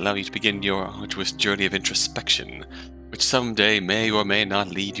leave and allow you to begin your arduous journey of introspection, which someday may or may not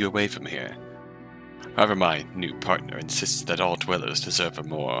lead you away from here. However, my new partner insists that all dwellers deserve a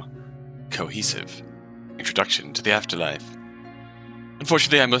more cohesive introduction to the afterlife.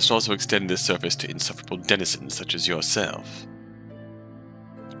 Unfortunately, I must also extend this service to insufferable denizens such as yourself.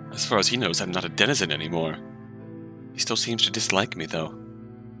 As far as he knows, I'm not a denizen anymore. He still seems to dislike me, though.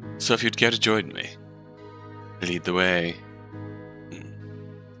 So if you'd care to join me, lead the way.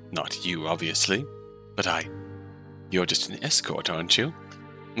 Not you, obviously, but I. You're just an escort, aren't you?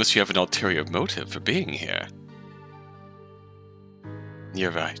 Unless you have an ulterior motive for being here.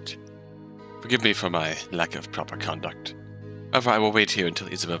 You're right. Forgive me for my lack of proper conduct. However, I will wait here until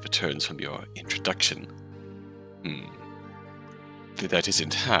Isobel returns from your introduction. That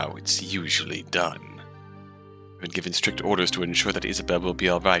isn't how it's usually done. I've been given strict orders to ensure that Isobel will be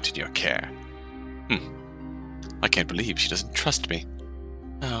alright in your care. I can't believe she doesn't trust me.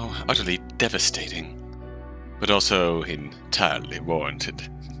 How utterly devastating. But also entirely warranted.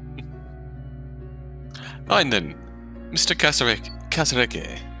 Fine then, Mr.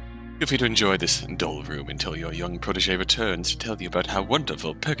 Casareke. Feel free to enjoy this dull room until your young protege returns to tell you about how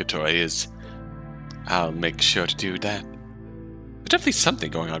wonderful Purgatory is. I'll make sure to do that. There's definitely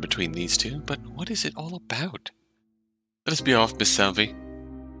something going on between these two, but what is it all about? Let us be off, Miss Salvie.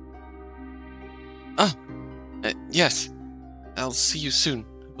 Yes. I'll see you soon,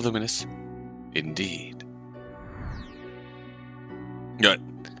 Voluminous. Indeed. Good.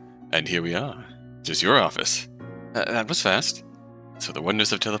 And here we are. Just your office. That was fast. So the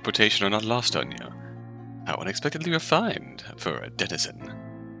wonders of teleportation are not lost on you. How unexpectedly refined for a denizen.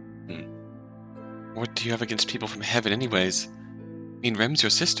 What do you have against people from heaven anyways? I mean, Rem's your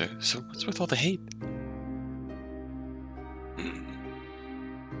sister, so what's with all the hate?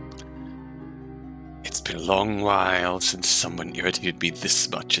 It's been a long while since someone irritated me this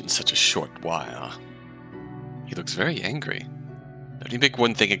much in such a short while. He looks very angry. Let me make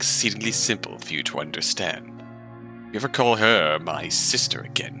one thing exceedingly simple for you to understand. If you ever call her my sister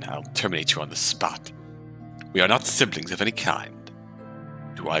again, I'll terminate you on the spot. We are not siblings of any kind.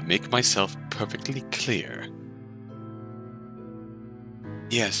 Do I make myself perfectly clear?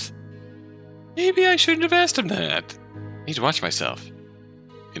 Yes. Maybe I shouldn't have asked him that. I need to watch myself.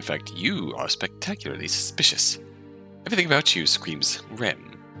 In fact, you are spectacularly suspicious. Everything about you screams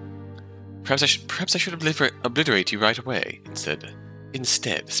Rem. Perhaps I should obliterate you right away, instead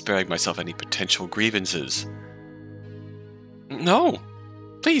sparing myself any potential grievances. No!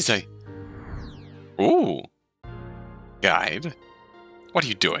 Please, Ooh! Guide? What are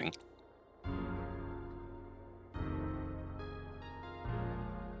you doing?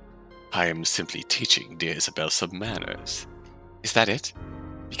 I am simply teaching dear Isobel some manners. Is that it?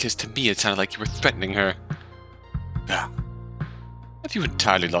 Because to me it sounded like you were threatening her. Have you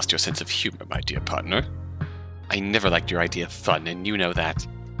entirely lost your sense of humor, my dear partner? I never liked your idea of fun, and you know that.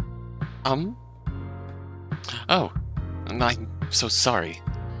 Oh, I'm so sorry.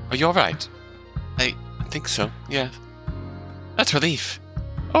 Are you alright? I think so, yeah. That's relief.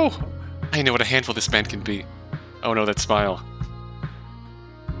 Oh, I know what a handful this man can be. Oh no, that smile.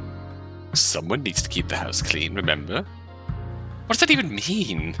 Someone needs to keep the house clean, remember? What does that even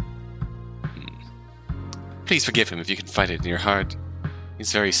mean? Please forgive him if you can find it in your heart.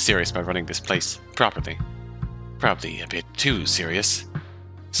 He's very serious about running this place properly. Probably a bit too serious.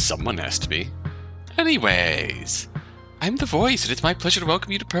 Someone has to be. Anyways, I'm the voice, and it's my pleasure to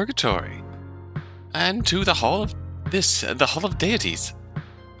welcome you to Purgatory. And to the Hall of Deities.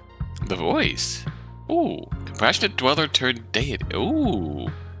 The voice? Ooh, compassionate dweller turned deity. Ooh.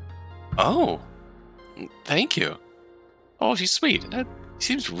 Oh. Thank you. Oh, she's sweet. She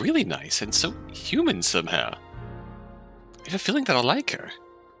seems really nice and so human somehow. I have a feeling that I'll like her.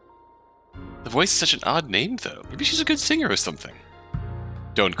 The voice is such an odd name, though. Maybe she's a good singer or something.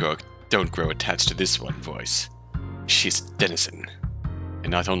 Don't grow attached to this one, voice. She's a denizen.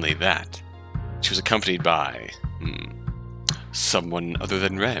 And not only that, she was accompanied by, someone other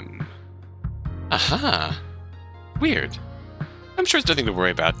than Rem. Aha! Weird. I'm sure it's nothing to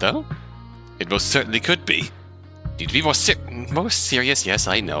worry about, though. It most certainly could be. Need to be more serious, yes,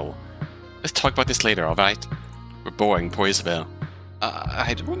 I know. Let's talk about this later, alright? We're boring, poor Isobel.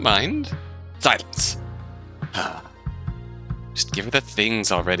 I don't mind. Silence. Just give her the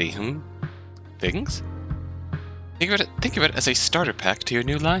things already, Things? Think of it as a starter pack to your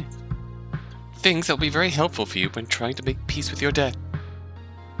new life. Things that will be very helpful for you when trying to make peace with your debt.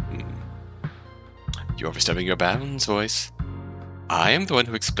 You're overstepping your bounds, voice. I am the one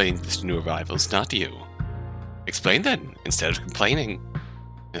who explains this to new arrivals, not you. Explain then, instead of complaining.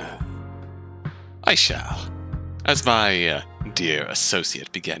 I shall. As my dear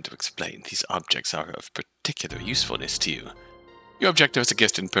associate began to explain, these objects are of particular usefulness to you. Your objective as a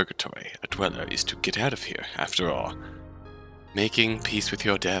guest in Purgatory, a dweller, is to get out of here, after all. Making peace with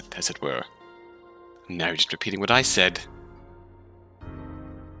your death, as it were. Now you're just repeating what I said.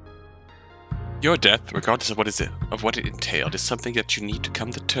 Your death, regardless of what it entailed, is something that you need to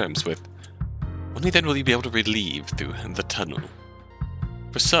come to terms with. Only then will you be able to relieve through the tunnel.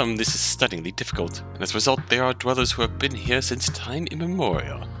 For some, this is stunningly difficult, and as a result, there are dwellers who have been here since time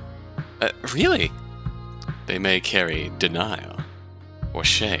immemorial. Really? They may carry denial, or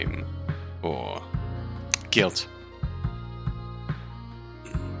shame, or guilt,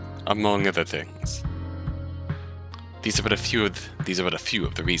 among other things. These are but a few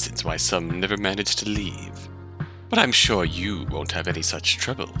of the reasons why some never manage to leave. But I'm sure you won't have any such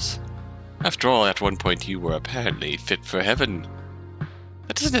troubles. After all, at one point you were apparently fit for heaven.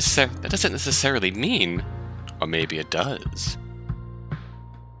 That doesn't necessarily mean, or maybe it does.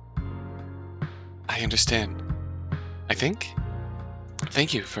 I understand. I think.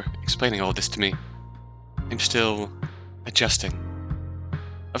 Thank you for explaining all this to me. I'm still adjusting.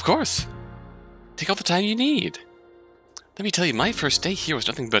 Of course. Take all the time you need. Let me tell you, my first day here was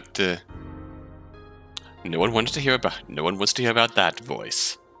nothing but, No one wants to hear about that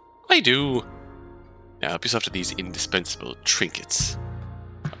voice. I do. Now help yourself to these indispensable trinkets.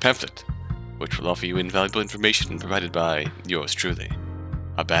 A pamphlet, which will offer you invaluable information provided by yours truly.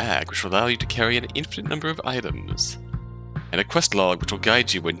 A bag, which will allow you to carry an infinite number of items. And a quest log, which will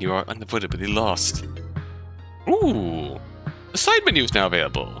guide you when you are unavoidably lost. Ooh! The side menu is now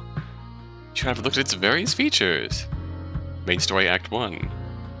available. You should have a look at its various features. Main story Act 1.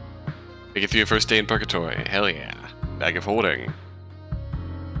 Make it through your first day in Purgatory. Hell yeah. Bag of holding.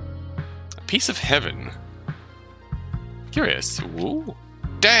 A piece of heaven. Curious. Ooh.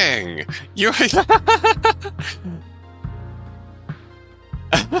 Dang! You're...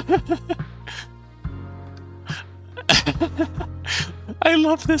 I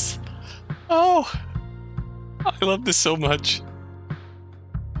love this. Oh. I love this so much.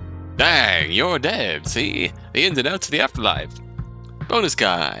 Dang, you're dead. See? The ins and outs of the afterlife. Bonus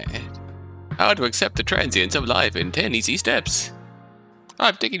guide. How to accept the transience of life in 10 easy steps.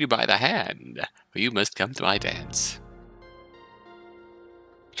 I've taken you by the hand, for you must come to my dance.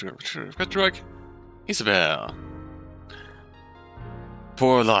 Isobel.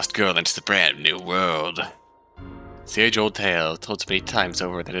 Poor lost girl enters a brand new world. It's the age-old tale, told so many times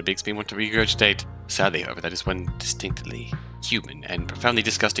over that it makes me want to regurgitate. Sadly, however, that is one distinctly human and profoundly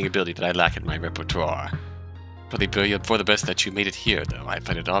disgusting ability that I lack in my repertoire. Probably for the best that you made it here, though. I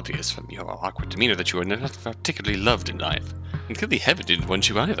find it obvious from your awkward demeanor that you are not particularly loved in life. And clearly heaven didn't want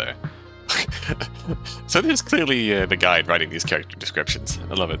you either. So there's clearly the guide writing these character descriptions.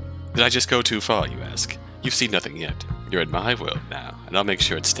 I love it. Did I just go too far, you ask? You've seen nothing yet. You're in my world now, and I'll make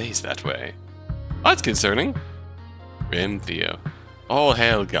sure it stays that way. That's concerning. Grim Theo. All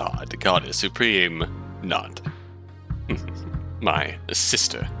hail God, Goddess Supreme. Not. My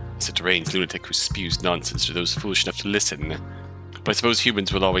sister is a deranged lunatic who spews nonsense to those foolish enough to listen. But I suppose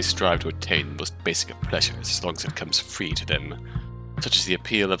humans will always strive to attain the most basic of pleasures as long as it comes free to them, such as the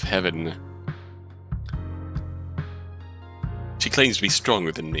appeal of heaven. She claims to be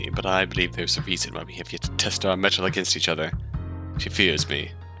stronger than me, but I believe there's a reason why we have yet to test our mettle against each other. She fears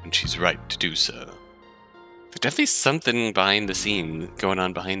me, and she's right to do so. There's definitely something going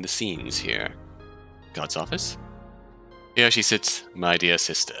on behind the scenes here. God's office? Here she sits, my dear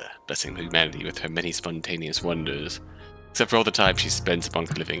sister, blessing humanity with her many spontaneous wonders, except for all the time she spends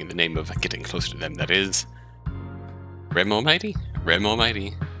amongst living in the name of getting closer to them, that is. Rem Almighty? Rem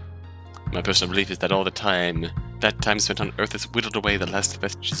Almighty. My personal belief is that all the time, that time spent on Earth has whittled away the last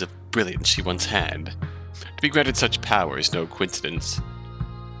vestiges of brilliance she once had. To be granted such power is no coincidence.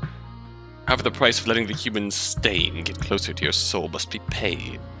 However, the price of letting the human stain get closer to your soul must be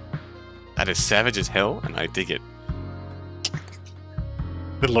paid. That is savage as hell, and I dig it.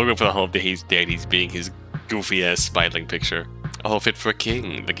 The logo for the Hall of Days deities being his goofy-ass smiling picture. All fit for a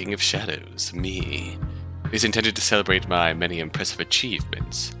king, the king of shadows, me. It is intended to celebrate my many impressive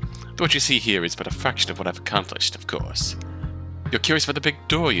achievements. Though what you see here is but a fraction of what I've accomplished, of course. You're curious about the big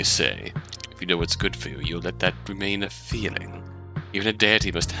door, you say? If you know what's good for you, you'll let that remain a feeling. Even a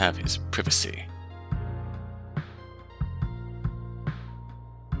deity must have his privacy.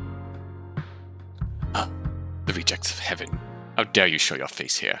 Ah, the rejects of heaven. How dare you show your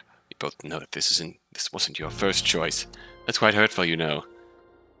face here? We both know that this wasn't your first choice. That's quite hurtful, you know.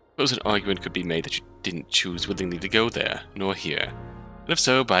 Suppose an argument could be made that you didn't choose willingly to go there, nor here. And if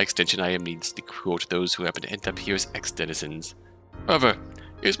so, by extension, I am needs to quote those who happen to end up here as ex-denizens. However,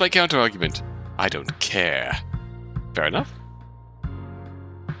 here's my counter-argument. I don't care. Fair enough?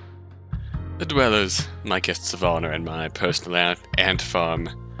 The dwellers, my guests of honor, and my personal ant farm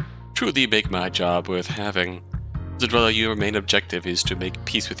truly make my job worth having. As a dweller, your main objective is to make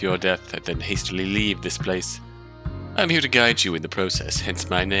peace with your death and then hastily leave this place. I'm here to guide you in the process, hence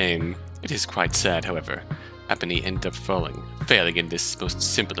my name. It is quite sad, however. I end up failing in this most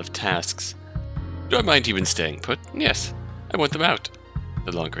simple of tasks. Do I mind even staying put? Yes, I want them out.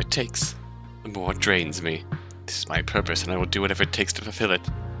 The longer it takes, the more it drains me. This is my purpose, and I will do whatever it takes to fulfill it.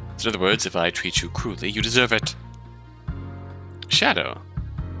 In other words, if I treat you cruelly, you deserve it. Shadow.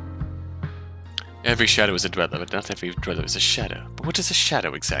 Every shadow is a dweller, but not every dweller is a shadow. But what is a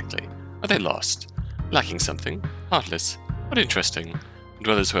shadow exactly? Are they lost? Lacking something? Heartless? But interesting.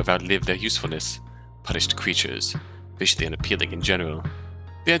 Dwellers who have outlived their usefulness. Punished creatures. Visually unappealing in general.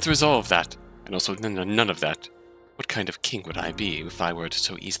 The answer is all of that, and also none of that. What kind of king would I be if I were to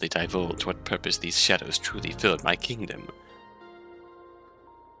so easily divulge what purpose these shadows truly filled my kingdom?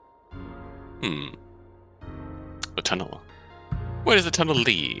 The tunnel. Where does the tunnel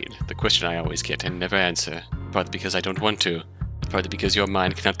lead? The question I always get and never answer. Partly because I don't want to, but partly because your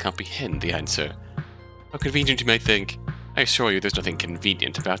mind cannot comprehend the answer. How convenient you may think. I assure you there's nothing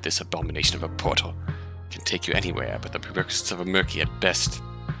convenient about this abomination of a portal. It can take you anywhere, but the prerequisites are murky at best.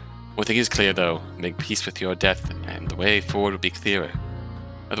 One thing is clear, though. Make peace with your death, and the way forward will be clearer.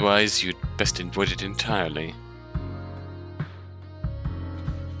 Otherwise, you'd best avoid it entirely.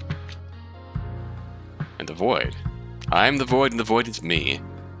 And the void. I am the void, and the void is me.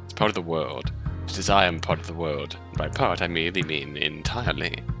 It's part of the world. Just as I am part of the world. And by part, I merely mean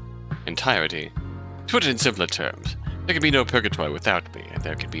entirely. Entirety. To put it in simpler terms, there can be no purgatory without me, and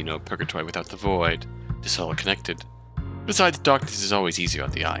there can be no purgatory without the void. It's all connected. Besides, darkness is always easier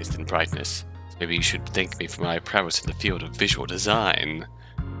on the eyes than brightness. So maybe you should thank me for my prowess in the field of visual design.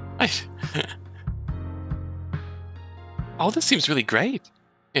 All this seems really great.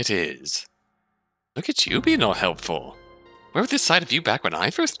 It is. Look at you being all helpful. Where was this side of you back when I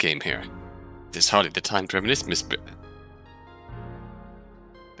first came here? This is hardly the time to reminisce, Miss Their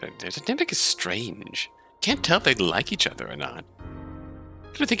dynamic is strange. Can't tell if they like each other or not.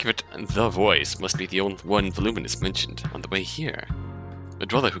 Come to think of it, the voice must be the only one Voluminous mentioned on the way here. The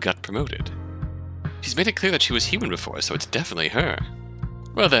dweller who got promoted. She's made it clear that she was human before, so it's definitely her.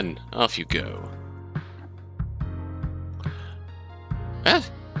 Well then, off you go.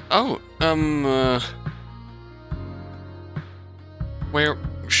 Where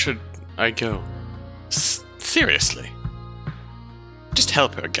should I go? Seriously? Just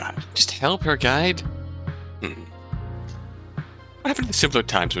help her, guide. Just help her, guide? What happened to the simpler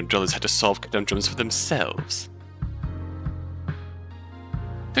times when dwellers had to solve conundrums for themselves?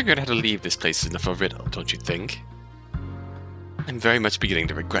 Figured how to leave this place enough of a riddle, don't you think? I'm very much beginning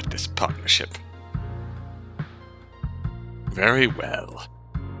to regret this partnership. Very well.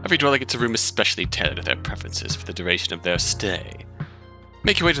 Every dweller gets a room especially tailored to their preferences for the duration of their stay.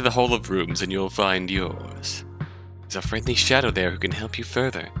 Make your way to the Hall of Rooms and you'll find yours. There's a friendly shadow there who can help you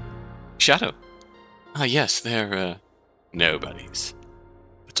further. Shadow? Ah yes, they're, nobodies.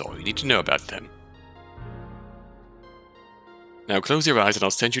 That's all you need to know about them. Now close your eyes and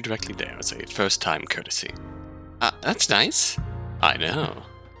I'll send you directly there as a first-time courtesy. That's nice. I know.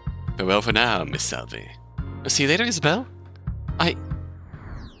 Farewell for now, Miss Salvie. I'll see you later, Isobel.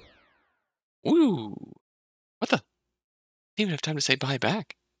 Ooh. What the? I didn't even have time to say bye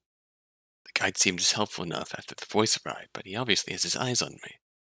back. The guide seemed just helpful enough after the voice arrived, but he obviously has his eyes on me.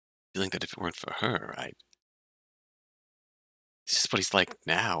 Feeling that if it weren't for her, This is what he's like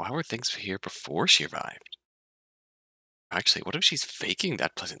now. How were things here before she arrived? Actually, what if she's faking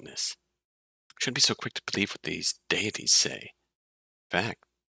that pleasantness? Shouldn't be so quick to believe what these deities say. In fact,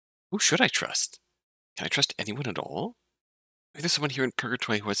 who should I trust? Can I trust anyone at all? Maybe there's someone here in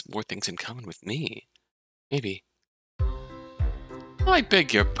Purgatory who has more things in common with me. Maybe. I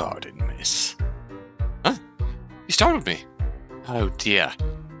beg your pardon, miss. Huh? You startled me. Oh dear.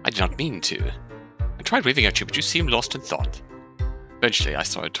 I did not mean to. I tried waving at you, but you seemed lost in thought. Eventually, I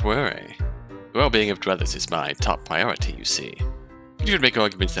started to worry. The well-being of dwellers is my top priority, you see. You could even make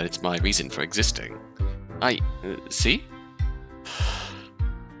arguments that it's my reason for existing. See?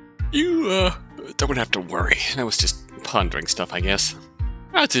 You, don't have to worry. I was just pondering stuff, I guess.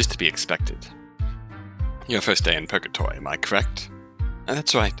 As is to be expected. Your first day in Purgatory, am I correct?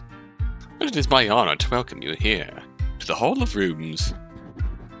 That's right. And it is my honor to welcome you here, to the Hall of Rooms.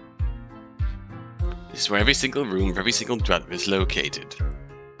 This is where every single room of every single dweller is located.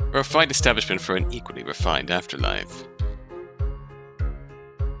 A refined establishment for an equally refined afterlife.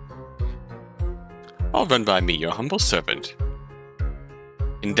 All run by me, your humble servant.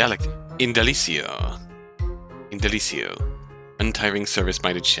 Indelicio. Untiring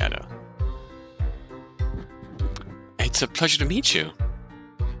service-minded shadow. It's a pleasure to meet you.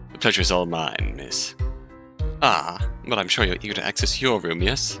 The pleasure is all mine, miss. But I'm sure you're eager to access your room,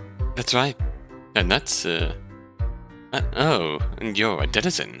 yes? That's right. And that's, oh, and you're a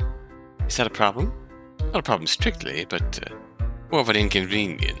denizen. Is that a problem? Not a problem strictly, but, more of an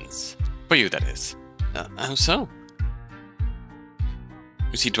inconvenience. For you, that is. How so?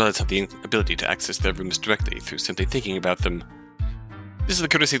 You see, dwellers have the ability to access their rooms directly through simply thinking about them. This is a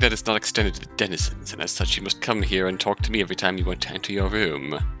courtesy that is not extended to the denizens, and as such you must come here and talk to me every time you want to enter your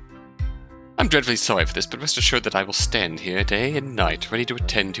room. I'm dreadfully sorry for this, but rest assured that I will stand here day and night, ready to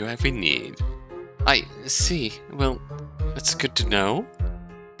attend to your every need. I see. Well, that's good to know.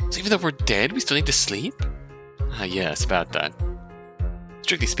 So even though we're dead, we still need to sleep? Ah, yes, about that.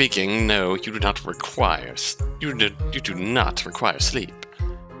 Strictly speaking, no, you do not require sleep.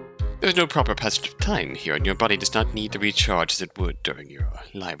 There is no proper passage of time here, and your body does not need the recharge as it would during your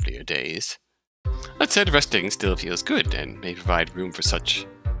livelier days. That said, resting still feels good, and may provide room for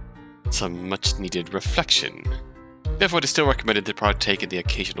some much-needed reflection. Therefore, it is still recommended to partake in the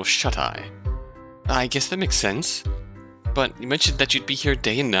occasional shut-eye. I guess that makes sense. But you mentioned that you'd be here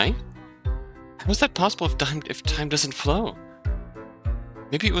day and night? How is that possible if time doesn't flow?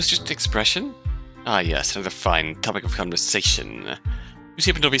 Maybe it was just expression? Ah yes, another fine topic of conversation. You see,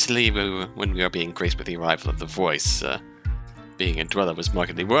 up until recently, when we were being graced with the arrival of the voice, being a dweller was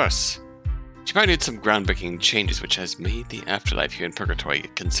markedly worse. She pioneered some groundbreaking changes which has made the afterlife here in Purgatory a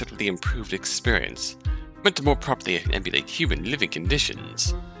considerably improved experience, meant to more properly emulate human living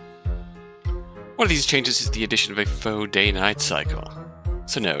conditions. One of these changes is the addition of a faux day-night cycle.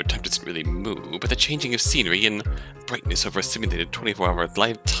 So no, time doesn't really move, but the changing of scenery and brightness over a simulated 24-hour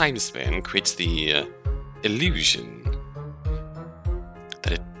live time span creates the illusion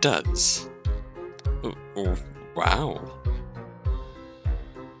that it does. Oh, wow.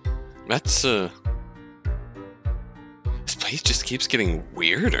 That's, this place just keeps getting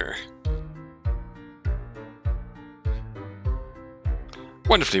weirder.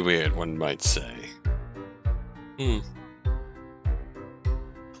 Wonderfully weird, one might say.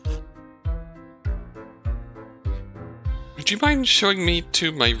 Would you mind showing me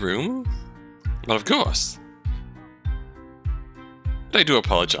to my room? Well, of course. But I do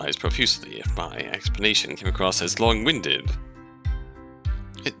apologize profusely if my explanation came across as long-winded.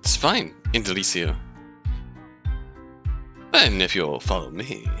 It's fine, Indelicio. Then, if you'll follow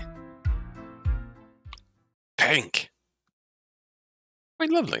me. Pink!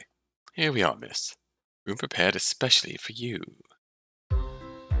 Quite lovely. Here we are, miss. Room prepared especially for you.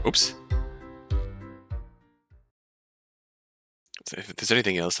 Oops. So if there's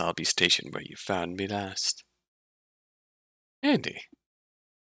anything else, I'll be stationed where you found me last. Andy.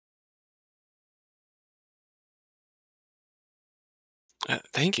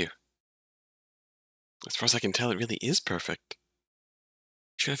 Thank you. As far as I can tell, it really is perfect.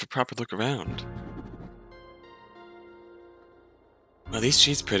 You should have a proper look around. Well, at least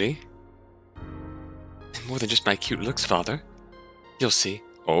she's pretty. And more than just my cute looks, Father. You'll see.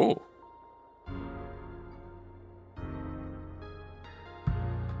 Oh.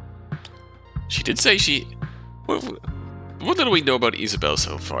 She did say she... What little we know about Isobel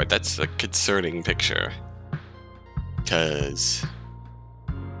so far, that's a concerning picture. Because...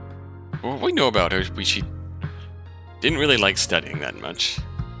 what we know about her, she didn't really like studying that much.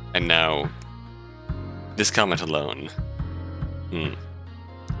 And now... this comment alone.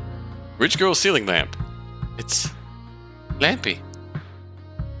 Rich girl ceiling lamp. It's... lampy.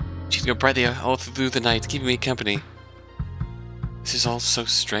 She'd go brightly all through the night, keeping me company. This is all so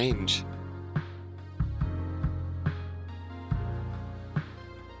strange.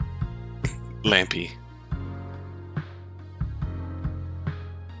 Lampy.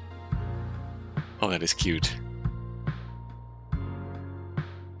 Oh, that is cute.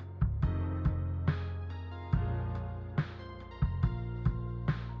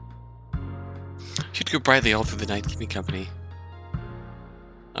 She'd go brightly all through the night, keep me company.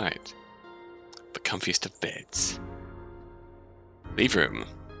 Alright. The comfiest of beds. Leave room.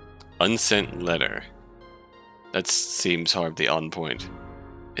 Unsent letter. That seems horribly on point.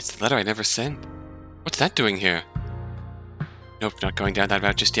 It's the letter I never sent. What's that doing here? Nope, not going down that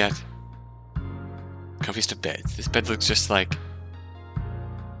route just yet. Comfiest of beds. This bed looks just like...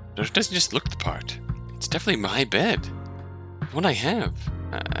 no, it doesn't just look the part. It's definitely my bed. The one I have.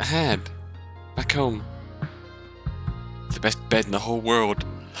 I had. Back home. It's the best bed in the whole world.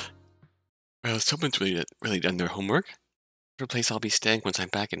 Well, someone's really done their homework. Whatever place I'll be staying once I'm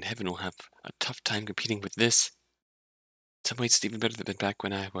back in heaven will have a tough time competing with this. In some ways, it's even better than it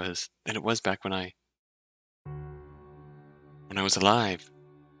was back when I was alive.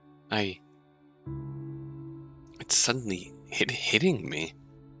 It's suddenly hitting me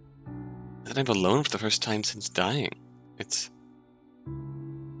that I'm alone for the first time since dying.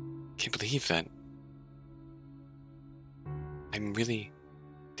 Can't believe that I'm really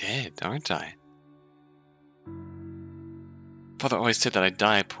dead, aren't I? Father always said that I'd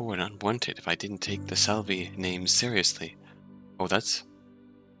die poor and unwanted if I didn't take the Salvie name seriously. Oh, that's...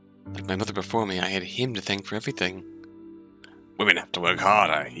 Like my mother before me, I had him to thank for everything. Women have to work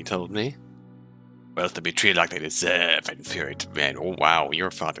harder, he told me. Or else they'll be treated like they deserve, infuriated man. Oh wow,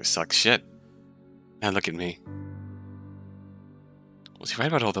 your father sucks shit. Now look at me. Was he right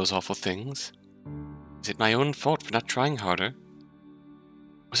about all those awful things? Is it my own fault for not trying harder?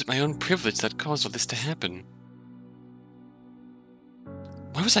 Was it my own privilege that caused all this to happen?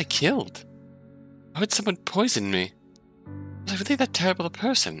 Why was I killed? Why would someone poison me? Was I really that terrible a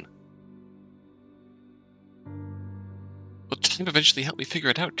person? Will time eventually help me figure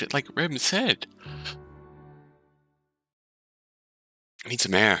it out, like Rem said? I need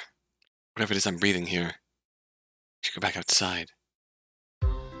some air. Whatever it is I'm breathing here. I should go back outside.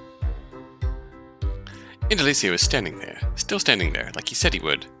 Indelicio is standing there. Still standing there, like he said he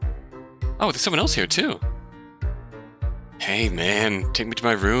would. Oh, there's someone else here, too. Hey, man, take me to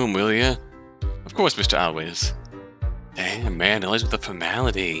my room, will ya? Of course, Mr. Always. Damn, man, always with the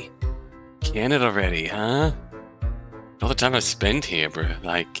formality. Can it already, huh? All the time I've spent here, bro.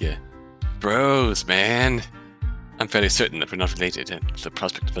 Like, bros, man. I'm fairly certain that we're not related, and the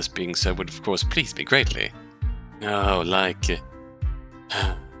prospect of us being so would, of course, please me greatly. No, like,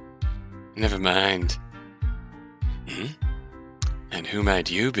 never mind. Hmm? And who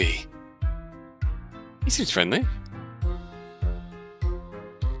might you be? He seems friendly.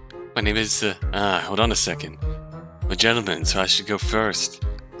 My name is, hold on a second. I'm a gentleman, so I should go first.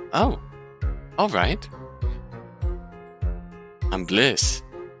 Oh, alright. I'm Bliss.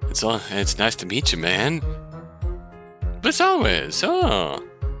 It's nice to meet you, man. Bliss Always, oh.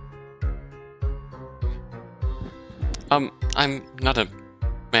 I'm not a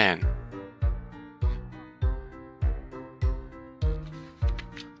man.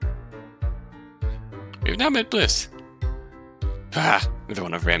 We've now met Bliss. Ah, another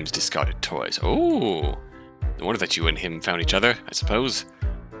one of Rem's discarded toys. Oh, no wonder that you and him found each other, I suppose.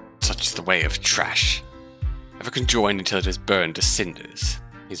 Such is the way of trash. Never conjoined until it is burned to cinders.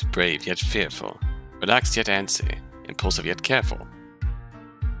 He's brave yet fearful, relaxed yet antsy, impulsive yet careful.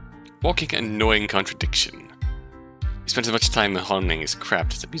 Walking annoying contradiction. He spent as much time honing his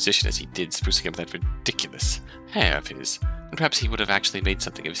craft as a musician as he did sprucing up that ridiculous hair of his, and perhaps he would have actually made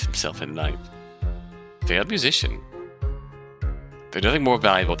something of himself in life. Failed musician. There's nothing more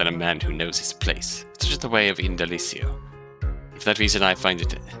valuable than a man who knows his place, such is the way of Indelicio. For that reason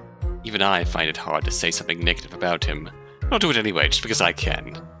even I find it hard to say something negative about him. I'll do it anyway, just because I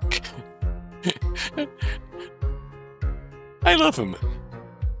can. I love him.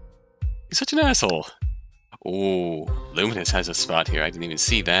 He's such an asshole. Oh, Luminous has a spot here. I didn't even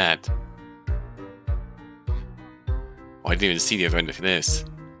see that. Oh, I didn't even see the other end of this.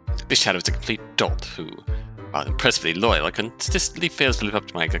 This Shadow is a complete dolt who, while impressively loyal, consistently fails to live up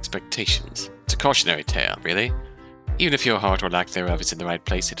to my expectations. It's a cautionary tale, really. Even if your heart or lack thereof is in the right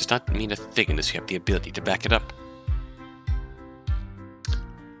place, it does not mean a thing unless you have the ability to back it up.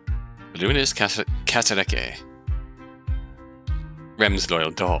 Luminous Casareke. Rem's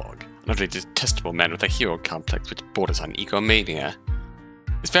loyal dog. An utterly detestable man with a hero complex which borders on egomania.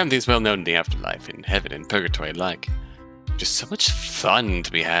 His family is well known in the afterlife, in heaven and purgatory alike. Just so much fun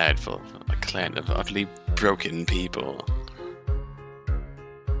to be had for a clan of utterly broken people.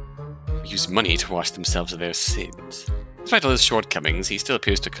 Who use money to wash themselves of their sins. Despite all his shortcomings, he still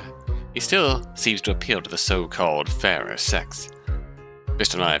seems to appeal to the so-called fairer sex.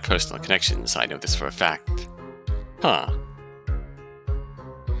 Based on my personal connections, I know this for a fact. Huh.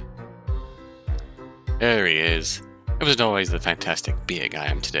 There he is. I wasn't always the fantastic being I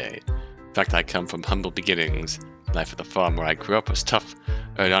am today. In fact, I come from humble beginnings. Life at the farm where I grew up was tough.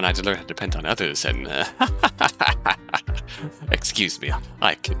 Early on, I had to learn how to depend on others, and... Excuse me,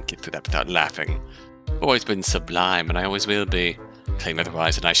 I couldn't get through that without laughing. I've always been sublime, and I always will be. Claim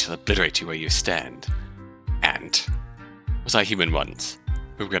otherwise, and I shall obliterate you where you stand. And... was I human once?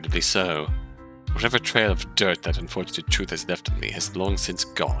 Regrettably so. Whatever trail of dirt that unfortunate truth has left of me has long since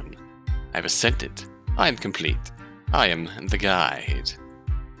gone. I have ascended. I am complete. I am the guide.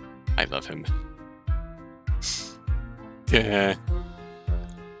 I love him. Yeah.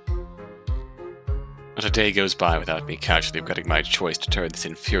 Not a day goes by without me casually regretting my choice to turn this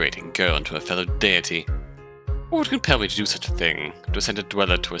infuriating girl into a fellow deity. What would compel me to do such a thing? To ascend a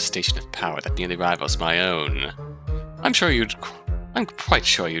dweller to a station of power that nearly rivals my own? I'm quite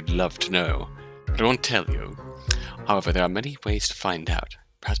sure you'd love to know, but I won't tell you. However, there are many ways to find out.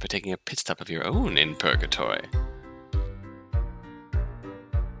 Perhaps by taking a pit stop of your own in Purgatory.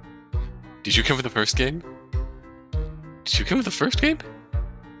 Did you come for the first game? Did you come for the first game?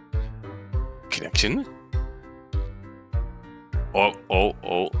 Connection? Oh, oh,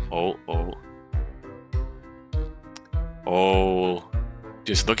 oh, oh, oh. Oh.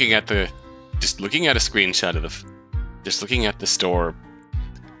 Just looking at a screenshot of just looking at the store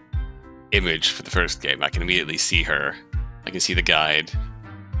image for the first game, I can immediately see her. I can see the guide.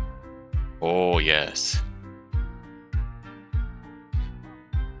 Oh, yes.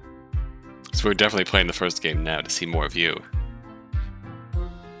 So we're definitely playing the first game now to see more of you.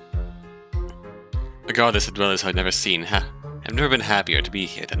 Regardless of dwellers I've never seen, have never been happier to be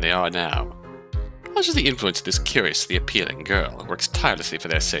here than they are now. Much as the influence of this curiously appealing girl who works tirelessly for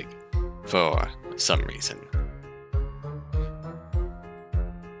their sake, for some reason.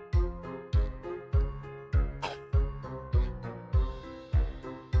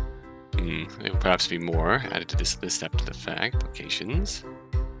 There will perhaps be more added to this list after the fact. Locations.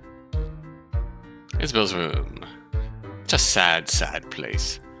 Isabel's room. It's a sad, sad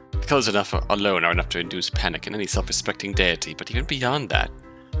place. The colors alone are enough to induce panic in any self-respecting deity, but even beyond that,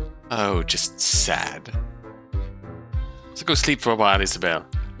 oh, just sad. So go sleep for a while, Isobel.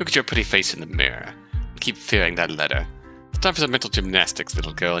 Look at your pretty face in the mirror. And keep fearing that letter. It's time for some mental gymnastics,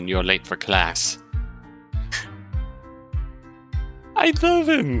 little girl, and you're late for class. I love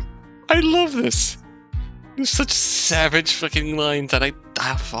him! I love this! There's such savage fucking lines that I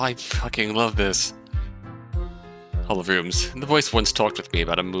fucking love this. Hall of Rooms. The voice once talked with me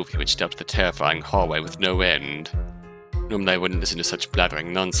about a movie which dealt with a terrifying hallway with no end. Normally I wouldn't listen to such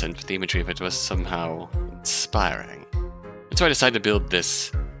blathering nonsense, but the imagery of it was somehow inspiring. And so I decided to build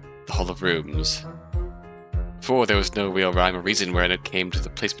this, the Hall of Rooms. Before, there was no real rhyme or reason where it came to the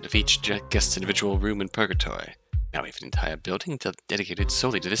placement of each guest's individual room in Purgatory. Now we have an entire building dedicated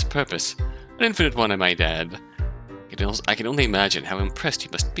solely to this purpose. An infinite one, I might add. I can only imagine how impressed you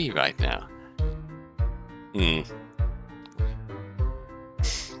must be right now.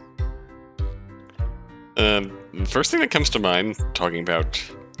 The first thing that comes to mind, talking about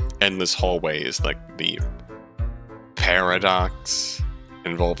endless hallways, like the paradox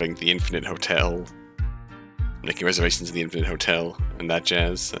involving the Infinite Hotel, making reservations in the Infinite Hotel, and that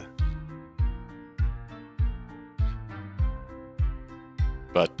jazz.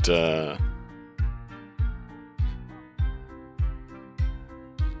 But, the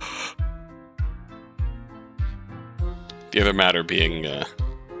other matter being,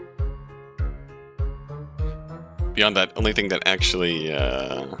 beyond that, only thing that actually,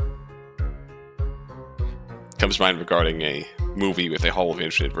 comes to mind regarding a movie with a Hall of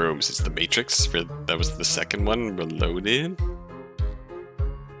Infinite Rooms is The Matrix. That was the second one, Reloaded.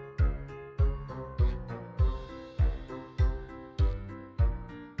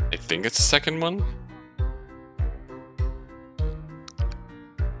 I think it's the second one.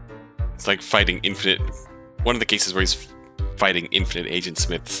 It's like fighting Infinite... One of the cases where he's fighting Infinite Agent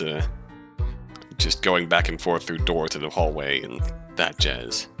Smith's, just going back and forth through doors in the hallway and that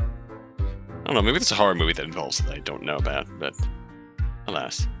jazz. I don't know, maybe it's a horror movie that involves it that I don't know about, but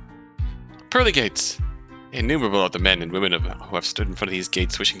alas. Pearly gates! Innumerable are the men and women who have stood in front of these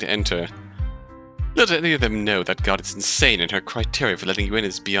gates wishing to enter. Let any of them know that God is insane and her criteria for letting you in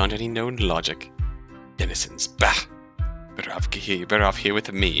is beyond any known logic. Denizens, bah! Better off here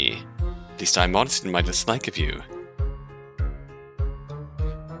with me. At least I'm honest in my dislike of you.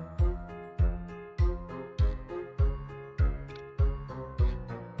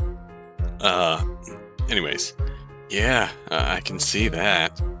 Anyways. Yeah, I can see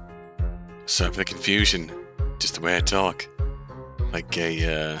that. Sorry for the confusion. Just the way I talk. Like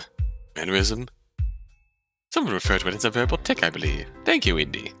a, mannerism? Someone referred to it as a verbal tick, I believe. Thank you,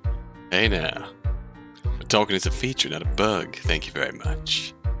 Indy. Hey now. But talking is a feature, not a bug. Thank you very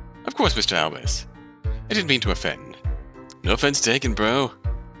much. Of course, Mr. Albus. I didn't mean to offend. No offense taken, bro.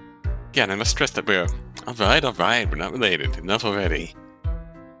 Again, I must stress that we're... Alright, we're not related. Enough already.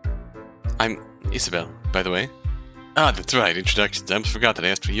 I'm Isobel, by the way. Ah, that's right, introductions. I almost forgot that I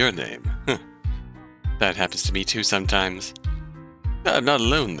asked for your name. That happens to me too sometimes. I'm not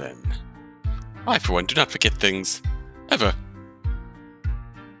alone then. I, for one, do not forget things. Ever.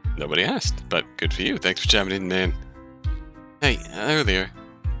 Nobody asked, but good for you. Thanks for jamming in, man. Hey, earlier,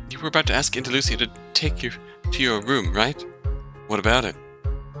 you were about to ask Aunt Lucia to take you to your room, right? What about it?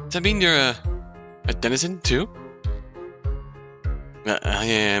 Does that mean you're a denizen, too? I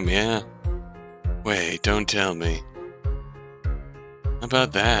am, yeah. Wait, don't tell me. How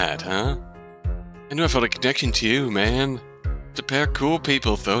about that, huh? I knew I felt a connection to you, man. It's a pair of cool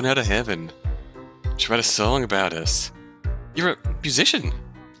people thrown out of heaven. Should write a song about us. You're a musician.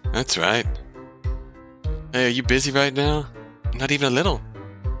 That's right. Hey, are you busy right now? Not even a little.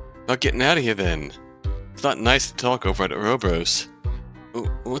 Not getting out of here then. It's not nice to talk over at Ouroboros.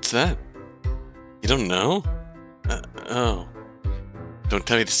 What's that? You don't know? Oh. Don't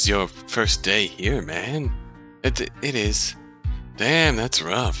tell me this is your first day here, man. It is. Damn, that's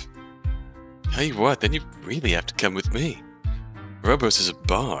rough. Tell you what, then you really have to come with me. Robo's is a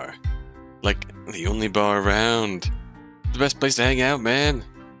bar. Like, the only bar around. The best place to hang out, man.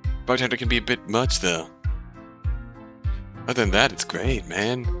 Bartender can be a bit much, though. Other than that, it's great,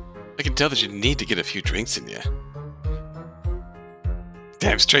 man. I can tell that you need to get a few drinks in you.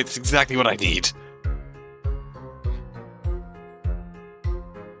 Damn straight, that's exactly what I need.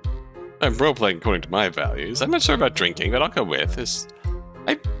 I'm role-playing according to my values. I'm not sure about drinking, but I'll go with.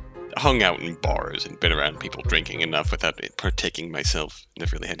 I hung out in bars and been around people drinking enough without partaking myself.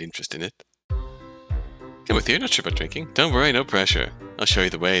 Never really had interest in it. Come with you, not sure about drinking. Don't worry, no pressure. I'll show you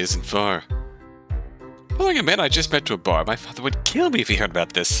the way, it isn't far. Following a man I just met to a bar, my father would kill me if he heard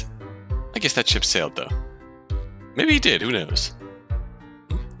about this. I guess that ship sailed, though. Maybe he did, who knows?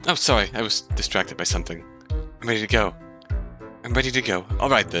 Oh, sorry, I was distracted by something. I'm ready to go. I'm ready to go.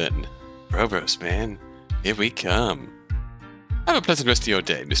 Alright then. Robos, man. Here we come. Have a pleasant rest of your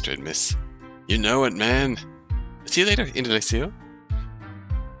day, Mr. and Miss. You know it, man. See you later, Indalecio.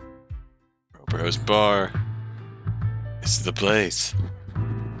 Robos Bar. This is the place.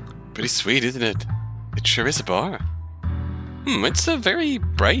 Pretty sweet, isn't it? It sure is a bar. It's very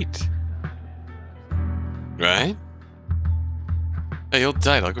bright. Right? Hey, hold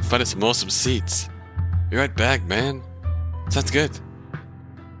tight. I'll go find us some awesome seats. Be right back, man. Sounds good.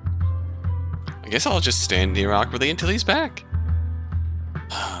 I guess I'll just stand here awkwardly until he's back.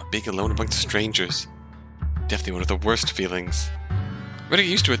 Being alone amongst strangers. Definitely one of the worst feelings. Better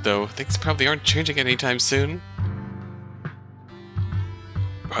get used to it, though. Things probably aren't changing anytime soon.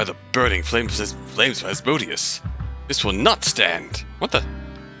 By the burning flames of Asmodeus. This will not stand. What the?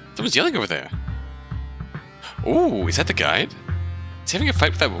 Someone's yelling over there. Ooh, is that the guide? Is he having a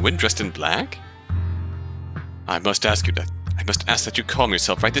fight with that woman dressed in black? I must ask that you calm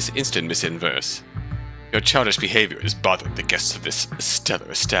yourself right this instant, Miss Inverse. Your childish behavior is bothering the guests of this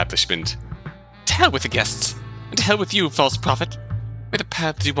stellar establishment. To hell with the guests, and to hell with you, false prophet. May the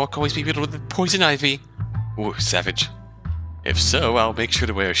paths you walk always be riddled with poison ivy. Ooh, savage. If so, I'll make sure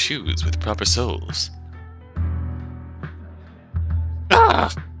to wear shoes with proper soles.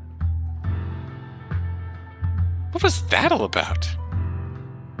 Ah! What was that all about?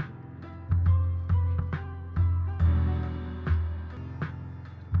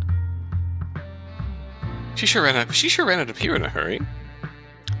 She sure ran out of here in a hurry.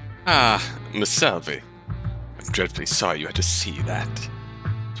 Ah, Miss Salvie. I'm dreadfully sorry you had to see that.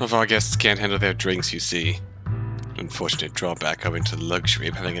 Some of our guests can't handle their drinks, you see. Unfortunate drawback owing to the luxury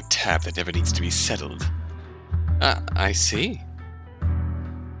of having a tab that never needs to be settled. I see.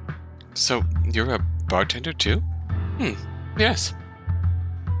 So, you're a bartender too? Yes.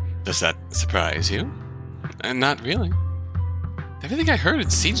 Does that surprise you? Not really. Everything I heard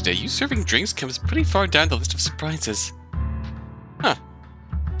and seen today, you serving drinks comes pretty far down the list of surprises. Huh.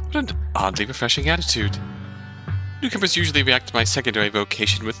 What an oddly refreshing attitude. Newcomers usually react to my secondary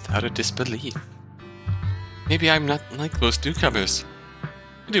vocation with utter disbelief. Maybe I'm not like most newcomers.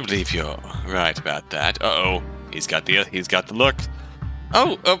 I do believe you're right about that. Uh-oh. He's got the look.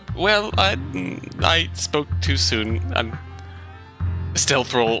 Well, I spoke too soon.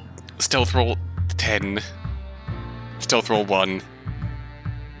 Stealth roll 10. Stealth roll 1.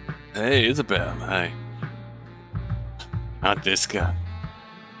 Hey, Isobel, hi. Not this guy.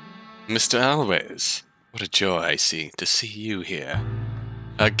 Mr. Always, what a joy I see to see you here.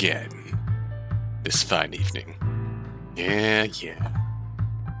 Again. This fine evening. Yeah.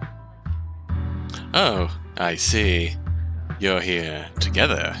 Oh, I see. You're here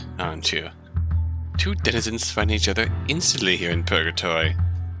together, aren't you? Two denizens find each other instantly here in Purgatory.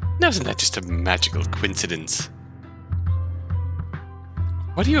 Now isn't that just a magical coincidence?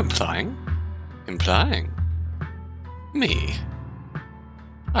 What are you implying? Implying? Me?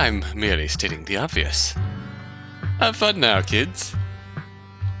 I'm merely stating the obvious. Have fun now, kids.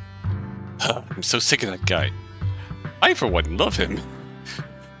 I'm so sick of that guy. I, for one, love him.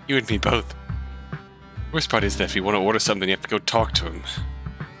 You and me both. Worst part is that if you want to order something, you have to go talk to him.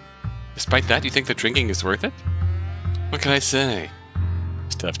 Despite that, you think the drinking is worth it? What can I say?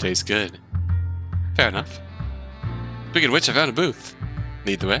 Stuff tastes good. Fair enough. Speaking of which, I found a booth.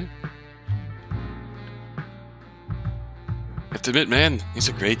 Lead the way. Have to admit, man, these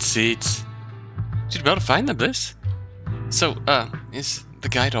are great seats. Did you be able to find them, Bliss? So, is the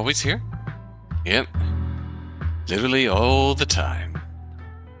guide always here? Yep. Literally all the time.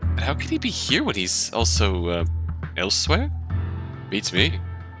 But how can he be here when he's also, elsewhere? Beats me.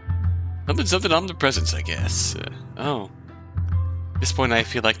 Something omnipresence, I guess. At this point, I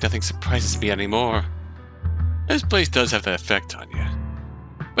feel like nothing surprises me anymore. This place does have that effect on you.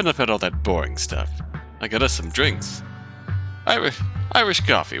 But enough about all that boring stuff. I got us some drinks. Irish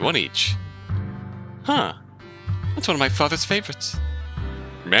coffee, one each. Huh. That's one of my father's favorites.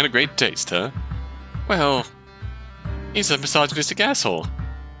 Man of great taste, huh? Well, he's a misogynistic asshole.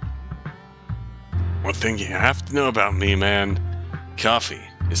 One thing you have to know about me, man. Coffee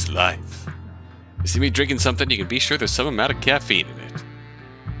is life. You see me drinking something, you can be sure there's some amount of caffeine in it.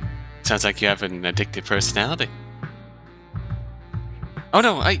 Sounds like you have an addictive personality. Oh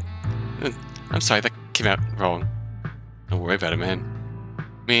no, I'm sorry, that came out wrong. Don't worry about it, man.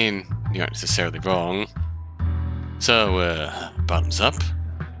 I mean, you aren't necessarily wrong. So, bottoms up.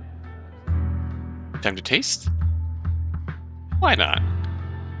 Time to taste? Why not?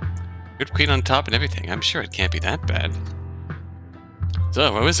 Whipped cream on top and everything. I'm sure it can't be that bad.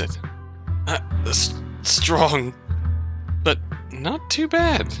 So, how is it? Strong, but not too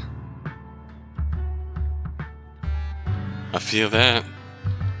bad. I feel that.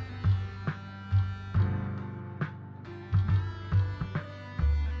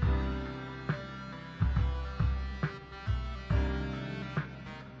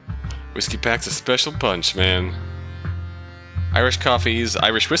 Whiskey packs a special punch, man. Irish coffees,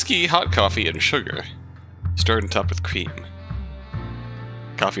 Irish whiskey, hot coffee, and sugar. Stirred and topped with cream.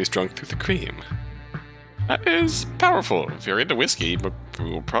 Coffee is drunk through the cream. That is powerful. If you're into whiskey,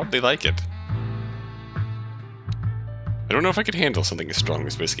 you'll probably like it. I don't know if I could handle something as strong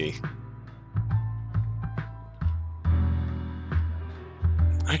as whiskey.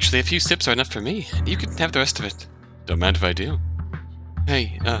 Actually, a few sips are enough for me. You can have the rest of it. Don't mind if I do.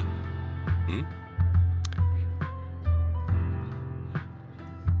 Hey,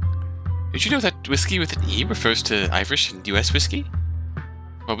 Did you know that whiskey with an E refers to Irish and US whiskey?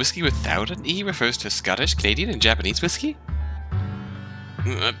 While whiskey without an E refers to Scottish, Canadian, and Japanese whiskey?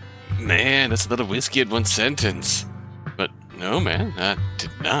 Man, that's a lot of whiskey in one sentence. But no, man, I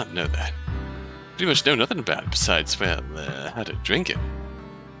did not know that. Pretty much know nothing about it besides, well, how to drink it.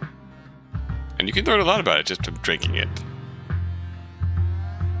 And you can learn a lot about it just from drinking it.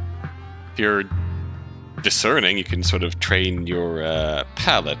 If you're discerning, you can sort of train your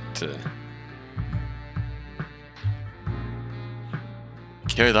palate to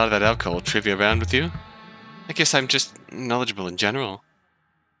carry a lot of that alcohol trivia around with you. I guess I'm just knowledgeable in general.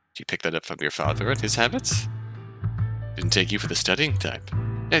 Did you pick that up from your father and his habits? Didn't take you for the studying type.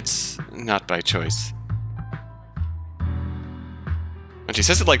 It's not by choice. When she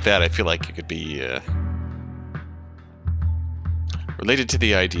says it like that, I feel like it could be related to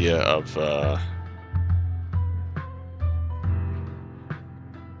the idea of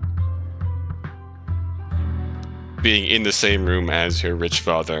being in the same room as your rich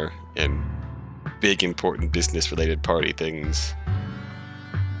father in big important business related party things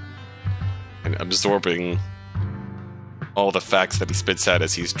and absorbing all the facts that he spits out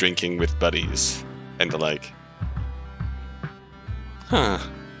as he's drinking with buddies and the like. Huh.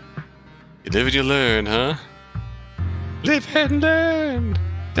 You live and you learn, huh? Live and learn!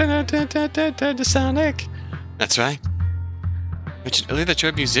 Da-da-da-da-da-da, Sonic! That's right. I mentioned earlier that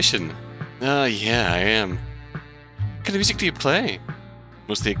you're a musician. Oh, yeah, I am. What kind of music do you play?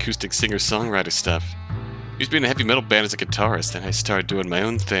 Mostly acoustic singer-songwriter stuff. Used to be in a heavy metal band as a guitarist, then I started doing my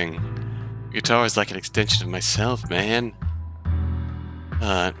own thing. Guitar is like an extension of myself, man.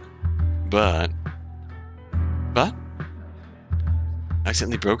 But? I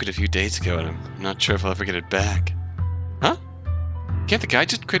accidentally broke it a few days ago, and I'm not sure if I'll ever get it back. Huh? Can't the guy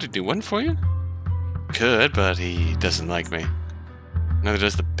just create a new one for you? Could, but he doesn't like me. Neither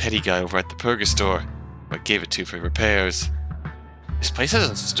does the petty guy over at the Purgatory, who I gave it to for repairs. This place has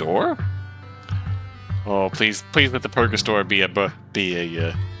a store? Oh, please let the Purgatory be a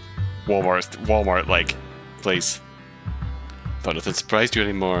Walmart-like place. Thought nothing surprised you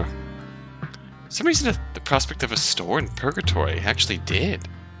anymore. For some reason, the prospect of a store in Purgatory actually did.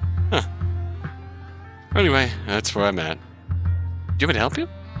 Huh. Anyway, that's where I'm at. Do you want me to help you?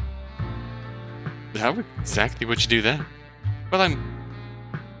 How exactly would you do that? Well,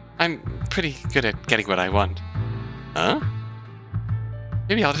 I'm pretty good at getting what I want. Huh?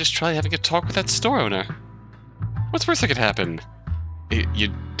 Maybe I'll just try having a talk with that store owner. What's worse that could happen?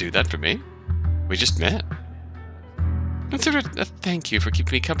 You'd do that for me? We just met. Consider it a thank you for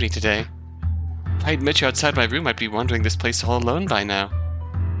keeping me company today. If I had met you outside my room, I'd be wandering this place all alone by now.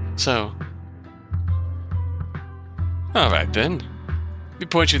 So... Alright then. Let me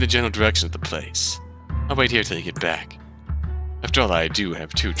point you in the general direction of the place. I'll wait here till you get back. After all, I do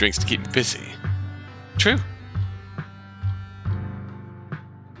have 2 drinks to keep me busy. True.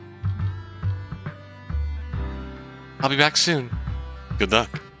 I'll be back soon. Good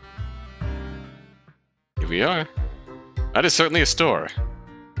luck. Here we are. That is certainly a store.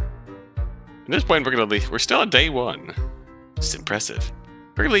 this point, we're gonna leave. We're still on day 1. It's impressive.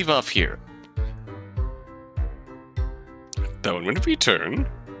 We're gonna leave off here. Though, when we return,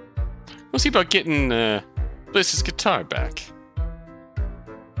 we'll see about getting Bliss's guitar back.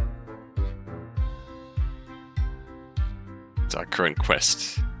 It's our current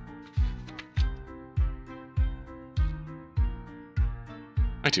quest.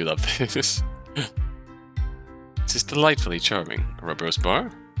 I do love this. This is delightfully charming. A rubberose bar?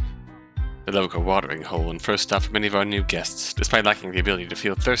 The local watering hole and first stop for many of our new guests. Despite lacking the ability to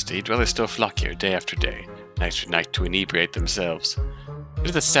feel thirsty, dwellers still flock here day after day, night after night, to inebriate themselves. It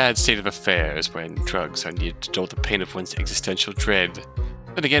is a sad state of affairs when drugs are needed to dull the pain of one's existential dread.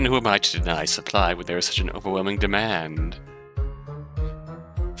 Then again, who am I to deny supply when there is such an overwhelming demand?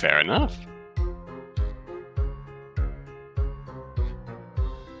 Fair enough.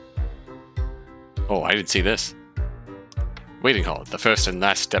 Oh, I didn't see this. Waiting hall, the first and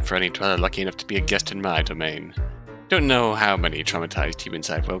last step for any dweller lucky enough to be a guest in my domain. Don't know how many traumatized humans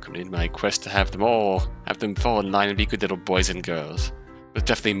I've welcomed in my quest to have them fall in line and be good little boys and girls. But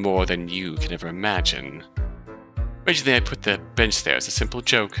definitely more than you can ever imagine. Originally I put the bench there as a simple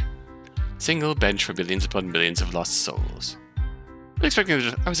joke. Single bench for millions upon millions of lost souls. I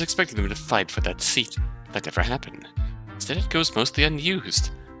was expecting them to fight for that seat, but that never happened. Instead it goes mostly unused.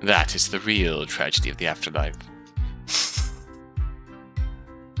 That is the real tragedy of the afterlife.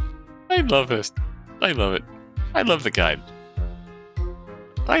 I love this. I love it. I love the guide.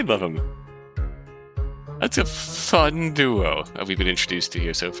 I love him. That's a fun duo that we've been introduced to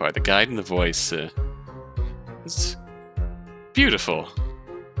here so far. The guide and the voice. It's beautiful.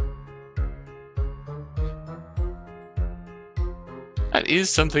 That is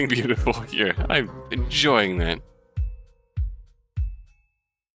something beautiful here. I'm enjoying that.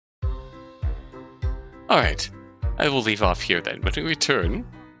 Alright. I will leave off here then. When we return,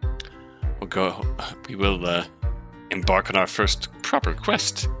 we will embark on our first proper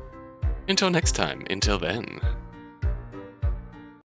quest. Until next time, until then.